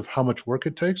terms of how much work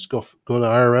it takes, go to the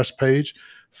IRS page,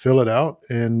 fill it out,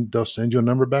 and they'll send you a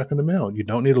number back in the mail. You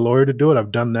don't need a lawyer to do it.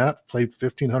 I've done that. Paid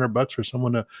 $1,500 for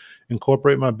someone to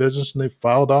incorporate my business, and they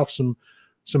filed off some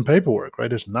paperwork,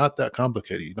 right? It's not that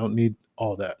complicated. You don't need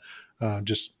all that.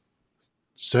 Just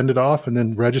send it off and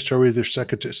then register with your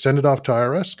secretary. Send it off to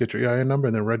IRS, get your EIN number,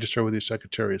 and then register with your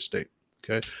Secretary of State.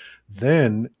 Okay.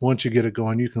 Then once you get it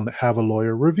going, you can have a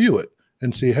lawyer review it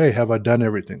and see, hey, have I done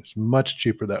everything? It's much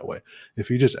cheaper that way.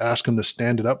 If you just ask them to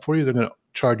stand it up for you, they're going to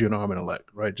charge you an arm and a leg,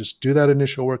 right? Just do that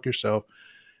initial work yourself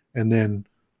and then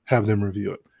have them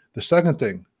review it. The second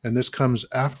thing, and this comes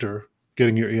after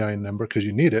getting your EIN number because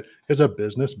you need it, is a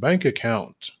business bank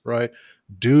account, right?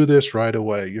 Do this right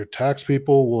away. Your tax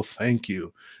people will thank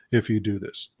you if you do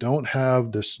this. Don't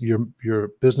have this your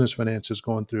business finances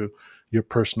going through your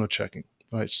personal checking.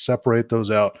 Right? Separate those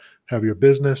out. Have your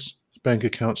business bank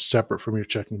account separate from your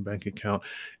checking bank account,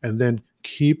 and then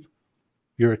keep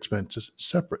your expenses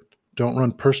separate. Don't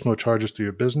run personal charges through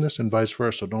your business and vice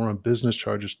versa. Don't run business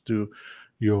charges through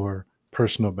your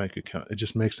personal bank account. It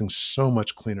just makes things so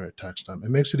much cleaner at tax time.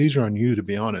 It makes it easier on you, to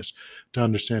be honest, to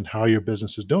understand how your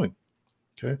business is doing.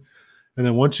 Okay. And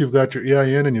then once you've got your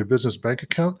EIN and your business bank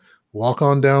account, walk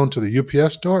on down to the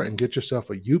UPS store and get yourself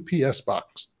a UPS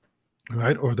box,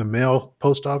 right? Or the mail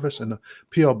post office and the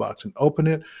PO box and open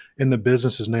it in the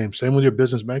business's name. Same with your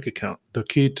business bank account. The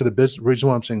key to the business, reason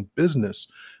why I'm saying business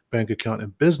bank account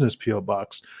and business PO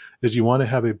box is you want to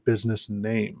have a business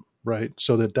name, right?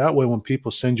 So that way, when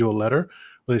people send you a letter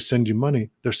or they send you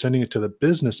money, they're sending it to the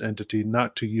business entity,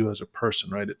 not to you as a person,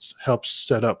 right? It helps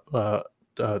set up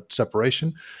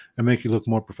separation and make you look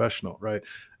more professional, right?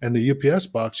 And the UPS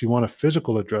box, you want a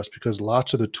physical address because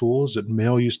lots of the tools that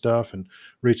mail you stuff and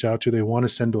reach out to you, they want to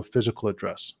send to a physical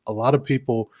address. A lot of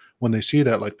people, when they see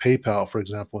that, like PayPal, for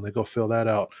example, when they go fill that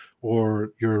out,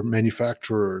 or your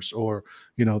manufacturers, or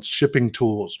shipping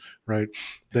tools, right?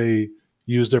 They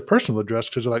use their personal address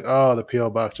because they're like, oh, the PO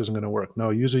box isn't going to work.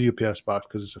 No, use a UPS box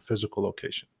because it's a physical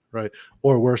location, right?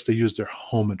 Or worse, they use their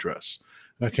home address.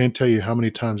 And I can't tell you how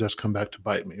many times that's come back to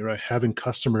bite me, right? Having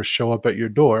customers show up at your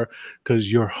door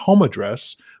because your home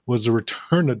address was the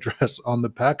return address on the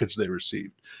package they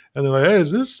received. And they're like, hey,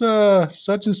 is this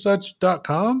such and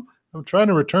such.com? I'm trying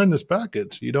to return this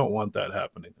package. You don't want that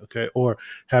happening, okay? Or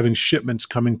having shipments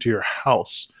coming to your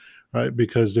house, right?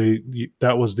 Because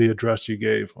that was the address you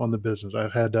gave on the business.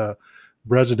 I've had a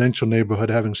residential neighborhood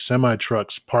having semi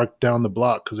trucks parked down the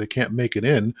block because they can't make it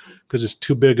in because it's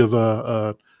too big of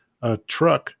a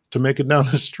truck to make it down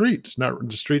the street. The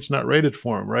street's not rated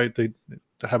for them, right? They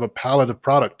have a pallet of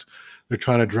product they're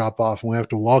trying to drop off, and we have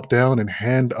to walk down and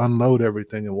hand unload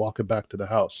everything and walk it back to the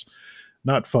house.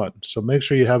 Not fun. So make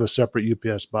sure you have a separate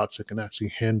UPS box that can actually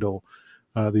handle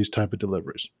these type of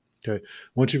deliveries. Okay.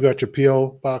 Once you've got your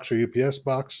PO box or UPS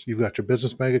box, you've got your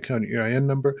business bank account, your EIN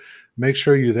number. Make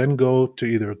sure you then go to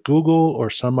either Google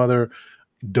or some other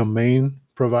domain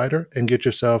provider and get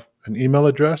yourself an email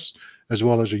address as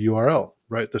well as a URL,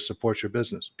 right? That supports your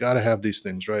business. Got to have these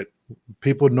things, right?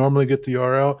 People normally get the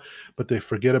URL, but they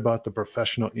forget about the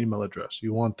professional email address.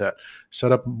 You want that.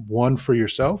 Set up one for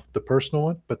yourself, the personal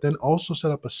one, but then also set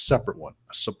up a separate one,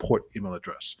 a support email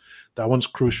address. That one's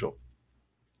crucial,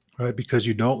 right? Because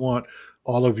you don't want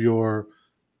all of your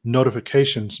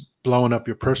notifications blowing up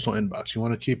your personal inbox. You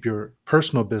want to keep your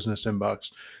personal business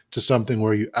inbox to something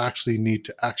where you actually need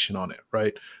to action on it,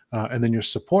 right? And then your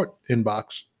support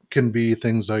inbox can be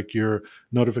things like your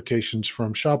notifications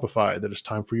from Shopify that it's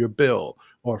time for your bill,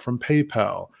 or from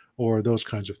PayPal, or those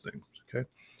kinds of things. Okay.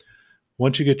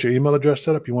 Once you get your email address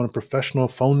set up, you want a professional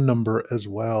phone number as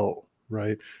well,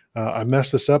 right? I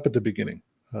messed this up at the beginning.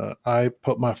 I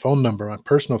put my phone number, my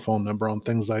personal phone number, on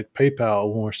things like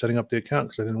PayPal when we're setting up the account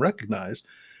because I didn't recognize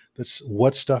that's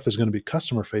what stuff is going to be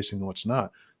customer facing and what's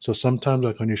not. So sometimes,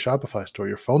 like on your Shopify store,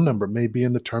 your phone number may be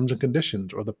in the terms and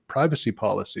conditions or the privacy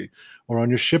policy, or on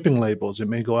your shipping labels. It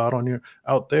may go out on your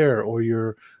out there, or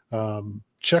your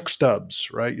check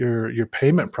stubs, right? Your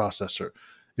payment processor.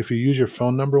 If you use your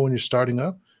phone number when you're starting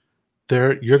up,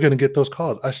 there you're going to get those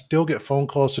calls. I still get phone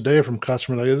calls today from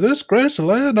customers like, "Is this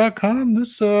gracealea.com?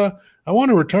 This I want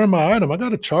to return my item. I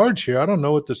got a charge here. I don't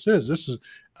know what this is. This is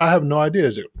I have no idea.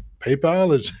 Is it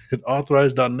PayPal? Is it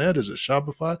authorized.net? Is it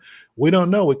Shopify? We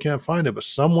don't know. We can't find it. But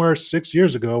somewhere 6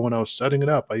 years ago when I was setting it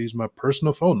up, I used my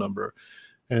personal phone number,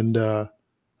 and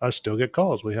I still get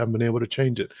calls. We haven't been able to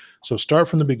change it. So start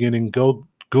from the beginning, go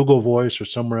Google Voice or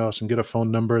somewhere else and get a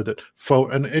phone number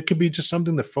and it could be just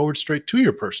something that forwards straight to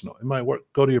your personal. It might work,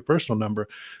 go to your personal number,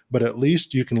 but at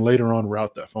least you can later on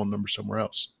route that phone number somewhere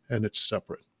else and it's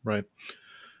separate, right,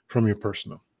 from your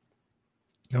personal.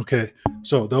 Okay,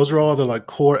 so those are all the like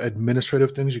core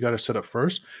administrative things you got to set up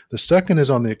first. The second is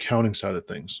on the accounting side of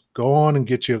things. Go on and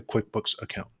get you a QuickBooks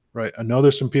account, right? I know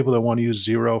there's some people that want to use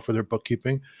Xero for their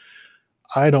bookkeeping.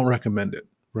 I don't recommend it,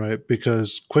 right?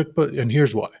 Because QuickBooks, and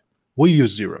here's why. We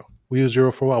use Xero. We use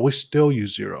Xero for a while. We still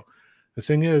use Xero. The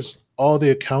thing is, all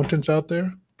the accountants out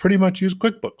there pretty much use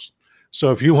QuickBooks.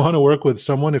 So if you want to work with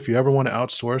someone, if you ever want to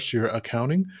outsource your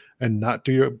accounting and not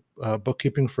do your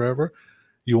bookkeeping forever,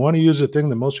 you want to use a thing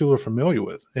that most people are familiar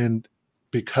with. And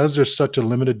because there's such a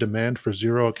limited demand for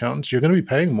Xero accountants, you're going to be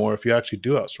paying more if you actually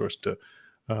do outsource to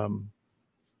um,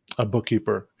 a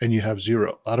bookkeeper and you have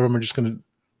Xero. A lot of them are just going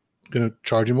to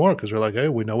charge you more because they're like, hey,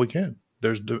 we know we can.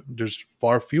 There's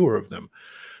far fewer of them.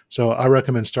 So I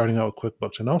recommend starting out with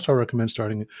QuickBooks, and also I recommend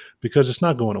starting because it's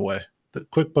not going away. The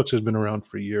QuickBooks has been around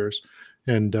for years,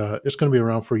 and it's going to be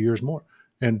around for years more.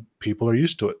 And people are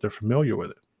used to it; they're familiar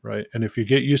with it, right? And if you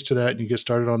get used to that and you get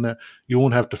started on that, you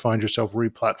won't have to find yourself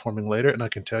re-platforming later. And I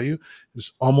can tell you,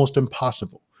 it's almost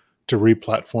impossible to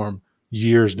re-platform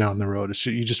years down the road.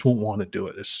 You just won't want to do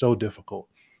it. It's so difficult.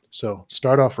 So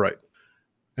start off right.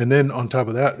 And then on top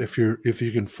of that, if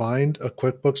you can find a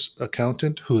QuickBooks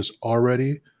accountant who has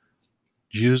already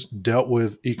dealt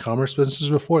with e-commerce businesses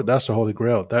before, that's the holy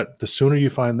grail. That the sooner you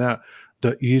find that,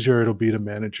 the easier it'll be to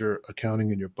manage your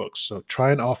accounting and your books. So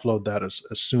try and offload that as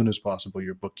soon as possible,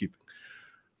 your bookkeeping.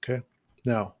 Okay.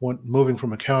 Now, moving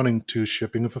from accounting to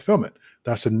shipping and fulfillment,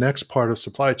 that's the next part of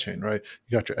supply chain, right?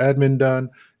 You got your admin done,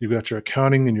 you've got your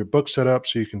accounting and your book set up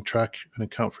so you can track and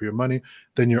account for your money,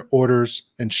 then your orders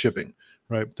and shipping,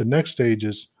 right? The next stage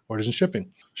is orders and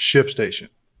shipping, ShipStation.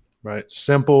 right?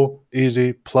 Simple,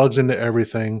 easy, plugs into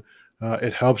everything.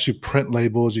 It helps you print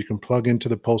labels. You can plug into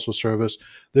the postal service.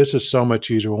 This is so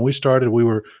much easier. When we started, we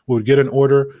would get an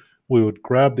order, we would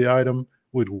grab the item,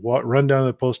 we'd run down to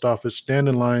the post office, stand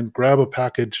in line, grab a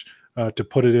package to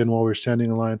put it in while we were standing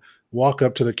in line, walk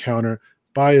up to the counter,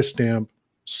 buy a stamp,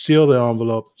 seal the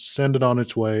envelope, send it on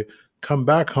its way, come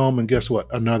back home, and guess what?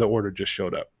 Another order just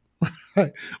showed up.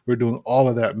 We're doing all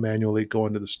of that manually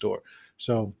going to the store.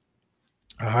 So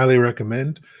I highly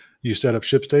recommend you set up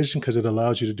ShipStation because it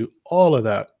allows you to do all of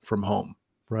that from home,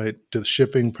 right? Do the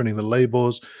shipping, printing the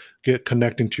labels, get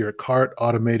connecting to your cart,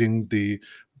 automating the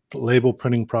label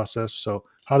printing process. So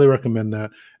highly recommend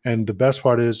that. And the best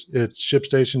part is it's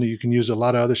ShipStation. You can use a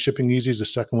lot of other shipping easies. The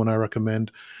second one I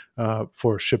recommend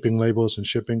for shipping labels and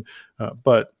shipping,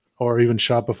 but or even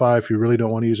Shopify if you really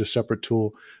don't want to use a separate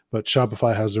tool. But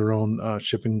Shopify has their own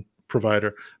shipping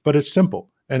provider. But it's simple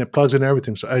and it plugs in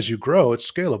everything. So as you grow, it's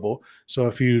scalable. So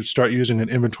if you start using an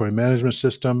inventory management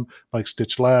system like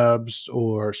Stitch Labs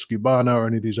or Skibana or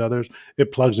any of these others,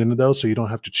 it plugs into those so you don't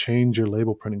have to change your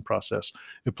label printing process.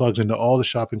 It plugs into all the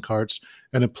shopping carts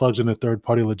and it plugs into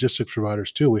third-party logistics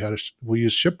providers too. We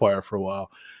used Shipwire for a while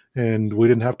and we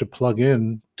didn't have to plug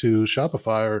in to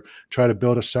Shopify or try to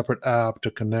build a separate app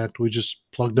to connect. We just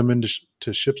plugged them into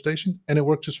to ShipStation and it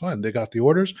worked just fine. They got the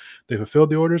orders, they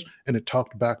fulfilled the orders, and it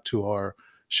talked back to our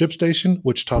ShipStation,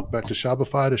 which talked back to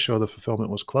Shopify to show the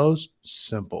fulfillment was closed.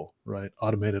 Simple, right?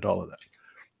 Automated all of that.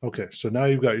 Okay, so now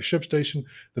you've got your ShipStation.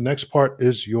 The next part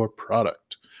is your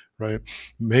product, right?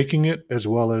 Making it as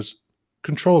well as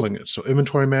controlling it. So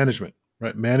inventory management,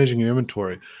 right? Managing your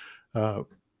inventory. Uh,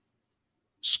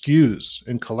 SKUs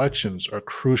and collections are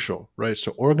crucial, right?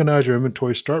 So organize your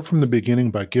inventory. Start from the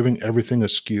beginning by giving everything a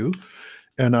SKU.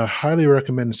 And I highly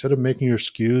recommend instead of making your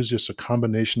SKUs just a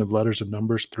combination of letters and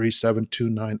numbers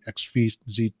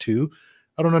 3729XVZ2,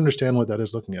 I don't understand what that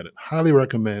is looking at it. Highly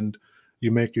recommend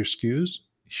you make your SKUs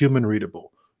human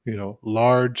readable,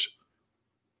 large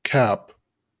cap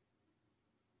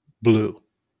blue,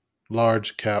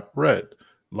 large cap red,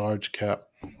 large cap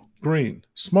green,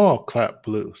 small cap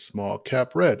blue, small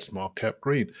cap red, small cap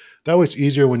green. That way it's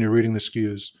easier when you're reading the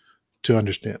SKUs to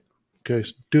understand. Okay,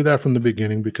 so do that from the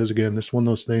beginning because again, this is one of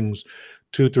those things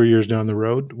 2, 3 years down the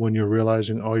road when you're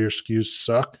realizing all your SKUs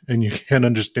suck and you can't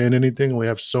understand anything. And we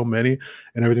have so many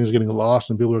and everything's getting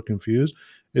lost and people are confused.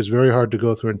 It's very hard to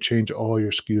go through and change all your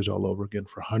SKUs all over again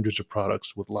for hundreds of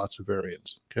products with lots of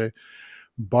variants. Okay.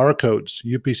 Barcodes,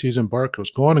 UPCs and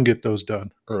barcodes, go on and get those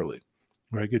done early,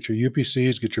 right? Get your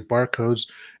UPCs, get your barcodes,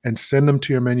 and send them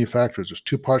to your manufacturers. There's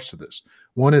two parts to this.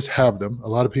 One is have them. A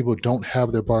lot of people don't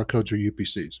have their barcodes or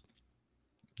UPCs,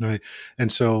 right?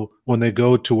 And so when they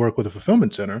go to work with a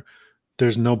fulfillment center,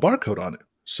 there's no barcode on it.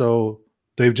 So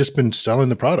they've just been selling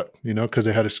the product, because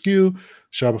they had a SKU.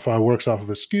 Shopify works off of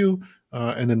a SKU,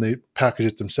 and then they package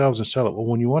it themselves and sell it. Well,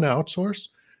 when you want to outsource,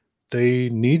 they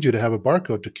need you to have a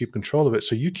barcode to keep control of it.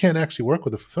 So you can't actually work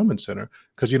with a fulfillment center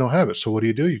because you don't have it. So what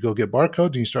do? You go get barcodes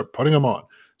and you start putting them on.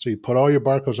 So you put all your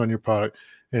barcodes on your product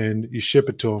and you ship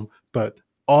it to them. But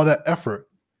all that effort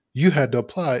you had to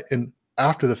apply in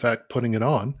after the fact, putting it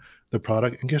on the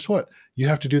product. And guess what? You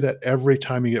have to do that every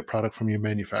time you get product from your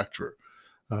manufacturer.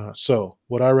 So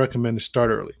what I recommend is start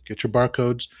early, get your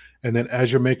barcodes, and then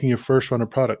as you're making your first run of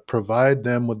product, provide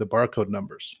them with the barcode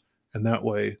numbers. And that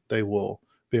way they will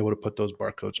be able to put those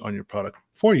barcodes on your product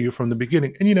for you from the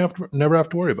beginning, and you never have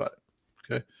to worry about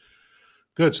it. Okay,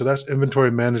 good. So that's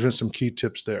inventory management, some key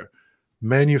tips there.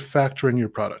 Manufacturing your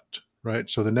product, right?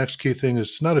 So the next key thing is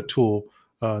it's not a tool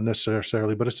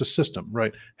necessarily, but it's a system,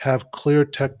 right? Have clear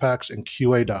tech packs and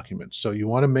QA documents. So you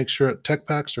want to make sure tech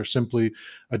packs are simply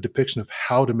a depiction of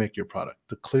how to make your product.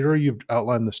 The clearer you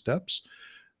outline the steps,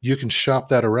 you can shop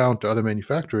that around to other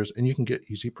manufacturers and you can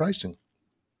get easy pricing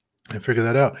and figure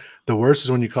that out. The worst is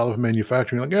when you call up a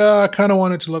manufacturer, you're like, yeah, I kind of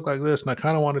want it to look like this and I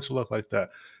kind of want it to look like that.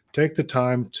 Take the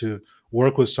time to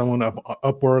work with someone up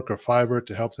Upwork or Fiverr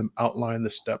to help them outline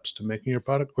the steps to making your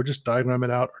product, or just diagram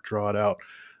it out or draw it out,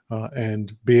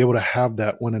 and be able to have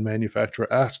that when a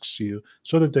manufacturer asks you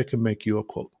so that they can make you a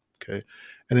quote. Okay.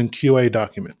 And then QA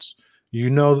documents. You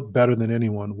know better than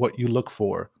anyone what you look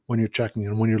for when you're checking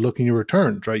and when you're looking your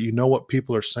returns, right? You know what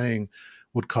people are saying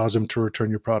would cause them to return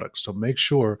your product. So make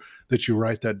sure that you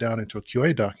write that down into a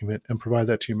QA document and provide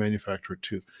that to your manufacturer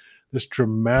too. This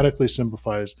dramatically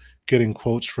simplifies getting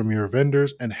quotes from your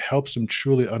vendors and helps them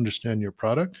truly understand your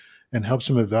product and helps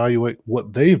them evaluate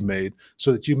what they've made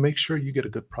so that you make sure you get a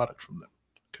good product from them.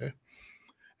 Okay.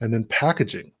 And then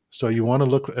packaging. So you want to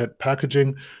look at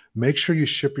packaging. Make sure you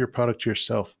ship your product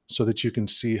yourself so that you can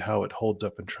see how it holds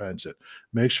up in transit.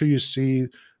 Make sure you see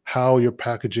how your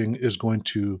packaging is going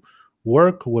to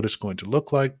work, what it's going to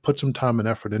look like. Put some time and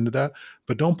effort into that,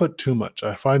 but don't put too much.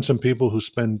 I find some people who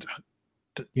spend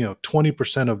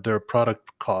 20% of their product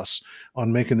costs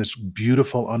on making this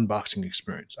beautiful unboxing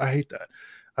experience. I hate that.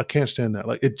 I can't stand that.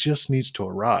 Like, it just needs to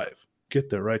arrive. Get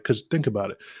there, right? Because think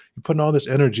about it. You're putting all this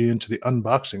energy into the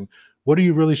unboxing. What are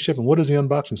you really shipping? What is the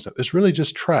unboxing stuff? It's really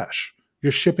just trash.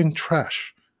 You're shipping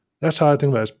trash. That's how I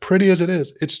think about it. As pretty as it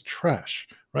is, it's trash,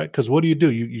 right? Because what do?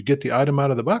 You get the item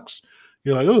out of the box.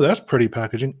 You're like, oh, that's pretty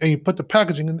packaging. And you put the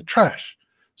packaging in the trash.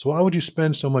 So why would you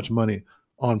spend so much money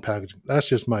on packaging? That's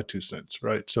just my 2 cents,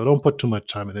 right? So don't put too much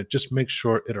time in it. Just make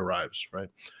sure it arrives, right?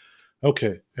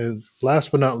 Okay. And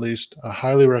last but not least, I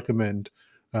highly recommend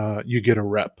you get a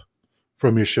rep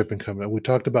from your shipping company. We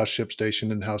talked about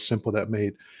ShipStation and how simple that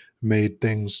made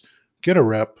things. Get a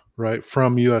rep, right,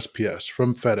 from USPS,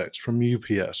 from FedEx, from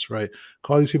UPS, right?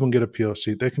 Call these people and get a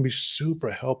POC. They can be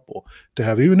super helpful to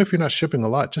have, even if you're not shipping a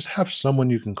lot. Just have someone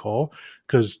you can call,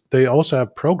 because they also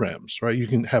have programs, right? You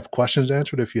can have questions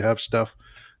answered if you have stuff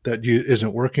that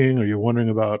isn't working, or you're wondering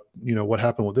about, what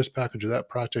happened with this package or that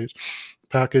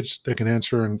package. They can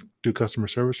answer and do customer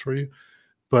service for you.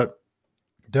 But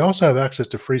they also have access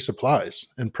to free supplies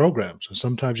and programs. And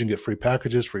sometimes you can get free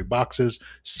packages, free boxes,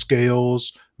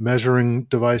 scales, measuring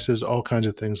devices, all kinds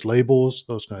of things, labels,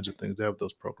 those kinds of things. They have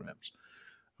those programs.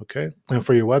 Okay. And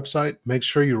for your website, make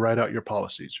sure you write out your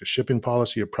policies, your shipping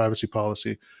policy, your privacy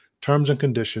policy, terms and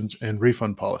conditions, and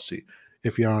refund policy.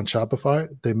 If you're on Shopify,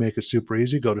 they make it super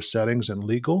easy. Go to settings and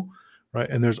legal, right?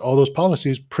 And there's all those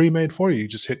policies pre-made for you. You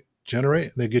just hit generate,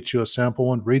 and they get you a sample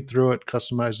one, read through it,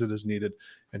 customize it as needed,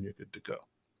 and you're good to go.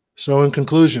 So in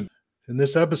conclusion, in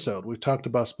this episode, we talked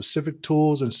about specific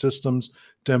tools and systems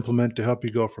to implement to help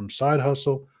you go from side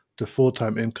hustle to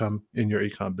full-time income in your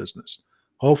e-com business.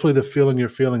 Hopefully the feeling you're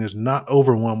feeling is not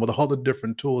overwhelmed with all the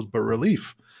different tools, but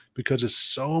relief, because it's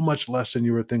so much less than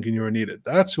you were thinking you were needed.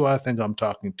 That's who I think I'm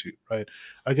talking to, right?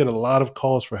 I get a lot of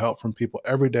calls for help from people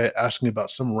every day asking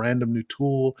about some random new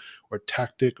tool or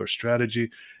tactic or strategy.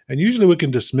 And usually we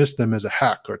can dismiss them as a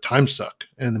hack or time suck,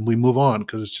 and then we move on,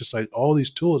 because it's just like all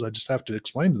these tools, I just have to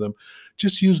explain to them.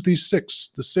 Just use the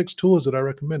 6 tools that I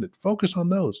recommended. Focus on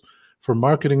those for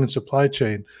marketing and supply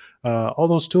chain, all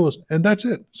those tools. And that's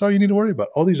it. That's all you need to worry about.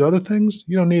 All these other things,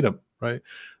 you don't need them, right?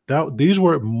 These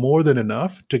were more than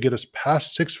enough to get us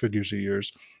past 6 figures a year,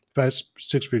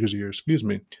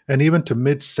 and even to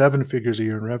mid 7 figures a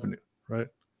year in revenue, right?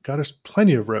 Got us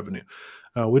plenty of revenue.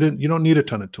 You don't need a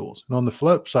ton of tools. And on the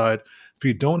flip side, if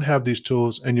you don't have these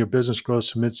tools and your business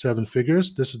grows to mid 7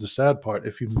 figures, this is the sad part.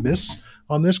 If you miss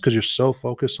on this because you're so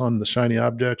focused on the shiny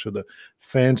objects or the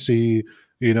fancy,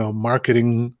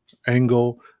 marketing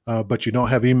angle, but you don't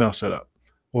have email set up,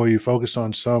 or you focus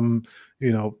on some,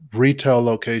 retail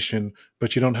location,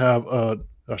 but you don't have a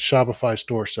Shopify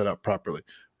store set up properly,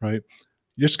 right?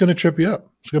 It's going to trip you up.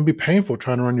 It's going to be painful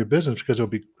trying to run your business, because there'll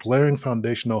be glaring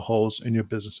foundational holes in your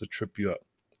business that trip you up,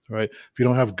 right? If you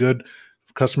don't have good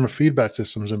customer feedback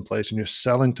systems in place and you're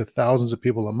selling to thousands of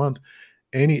people a month,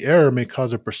 any error may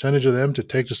cause a percentage of them to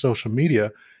take to social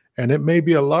media, and it may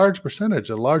be a large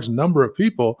percentage, a large number of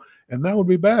people, and that would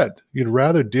be bad. You'd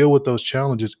rather deal with those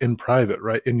challenges in private,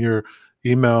 right? In your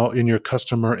email, in your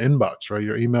customer inbox, right?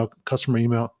 Your customer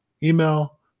email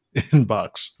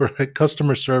inbox, right?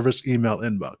 Customer service email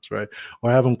inbox, right?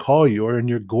 Or have them call you, or in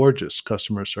your gorgeous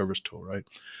customer service tool, right?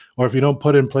 Or if you don't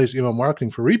put in place email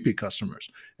marketing for repeat customers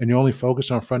and you only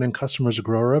focus on front-end customers to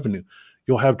grow revenue,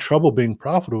 you'll have trouble being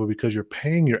profitable, because you're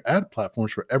paying your ad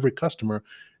platforms for every customer.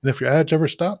 And if your ads ever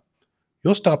stop,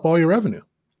 you'll stop all your revenue,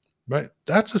 right?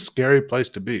 That's a scary place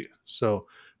to be. So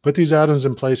put these items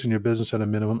in place in your business at a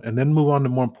minimum, and then move on to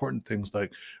more important things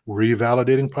like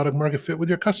revalidating product market fit with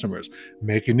your customers,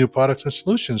 making new products and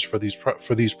solutions for these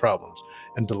problems,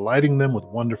 and delighting them with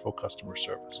wonderful customer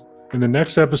service. In the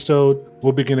next episode,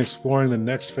 we'll begin exploring the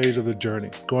next phase of the journey,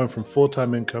 going from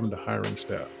full-time income to hiring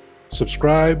staff.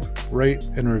 Subscribe, rate,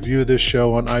 and review this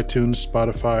show on iTunes,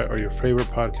 Spotify, or your favorite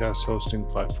podcast hosting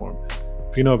platform.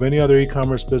 If you know of any other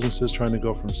e-commerce businesses trying to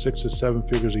go from 6 to 7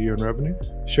 figures a year in revenue,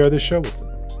 share this show with them.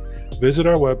 Visit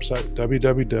our website,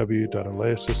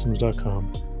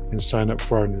 www.aleasystems.com, and sign up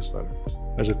for our newsletter.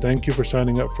 As a thank you for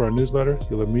signing up for our newsletter,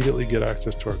 you'll immediately get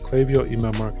access to our Klaviyo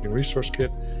email marketing resource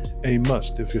kit, a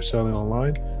must if you're selling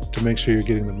online, to make sure you're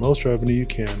getting the most revenue you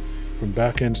can from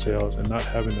back-end sales and not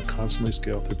having to constantly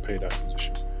scale through paid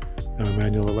acquisition. I'm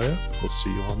Emmanuel Alea. We'll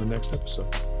see you on the next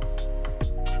episode.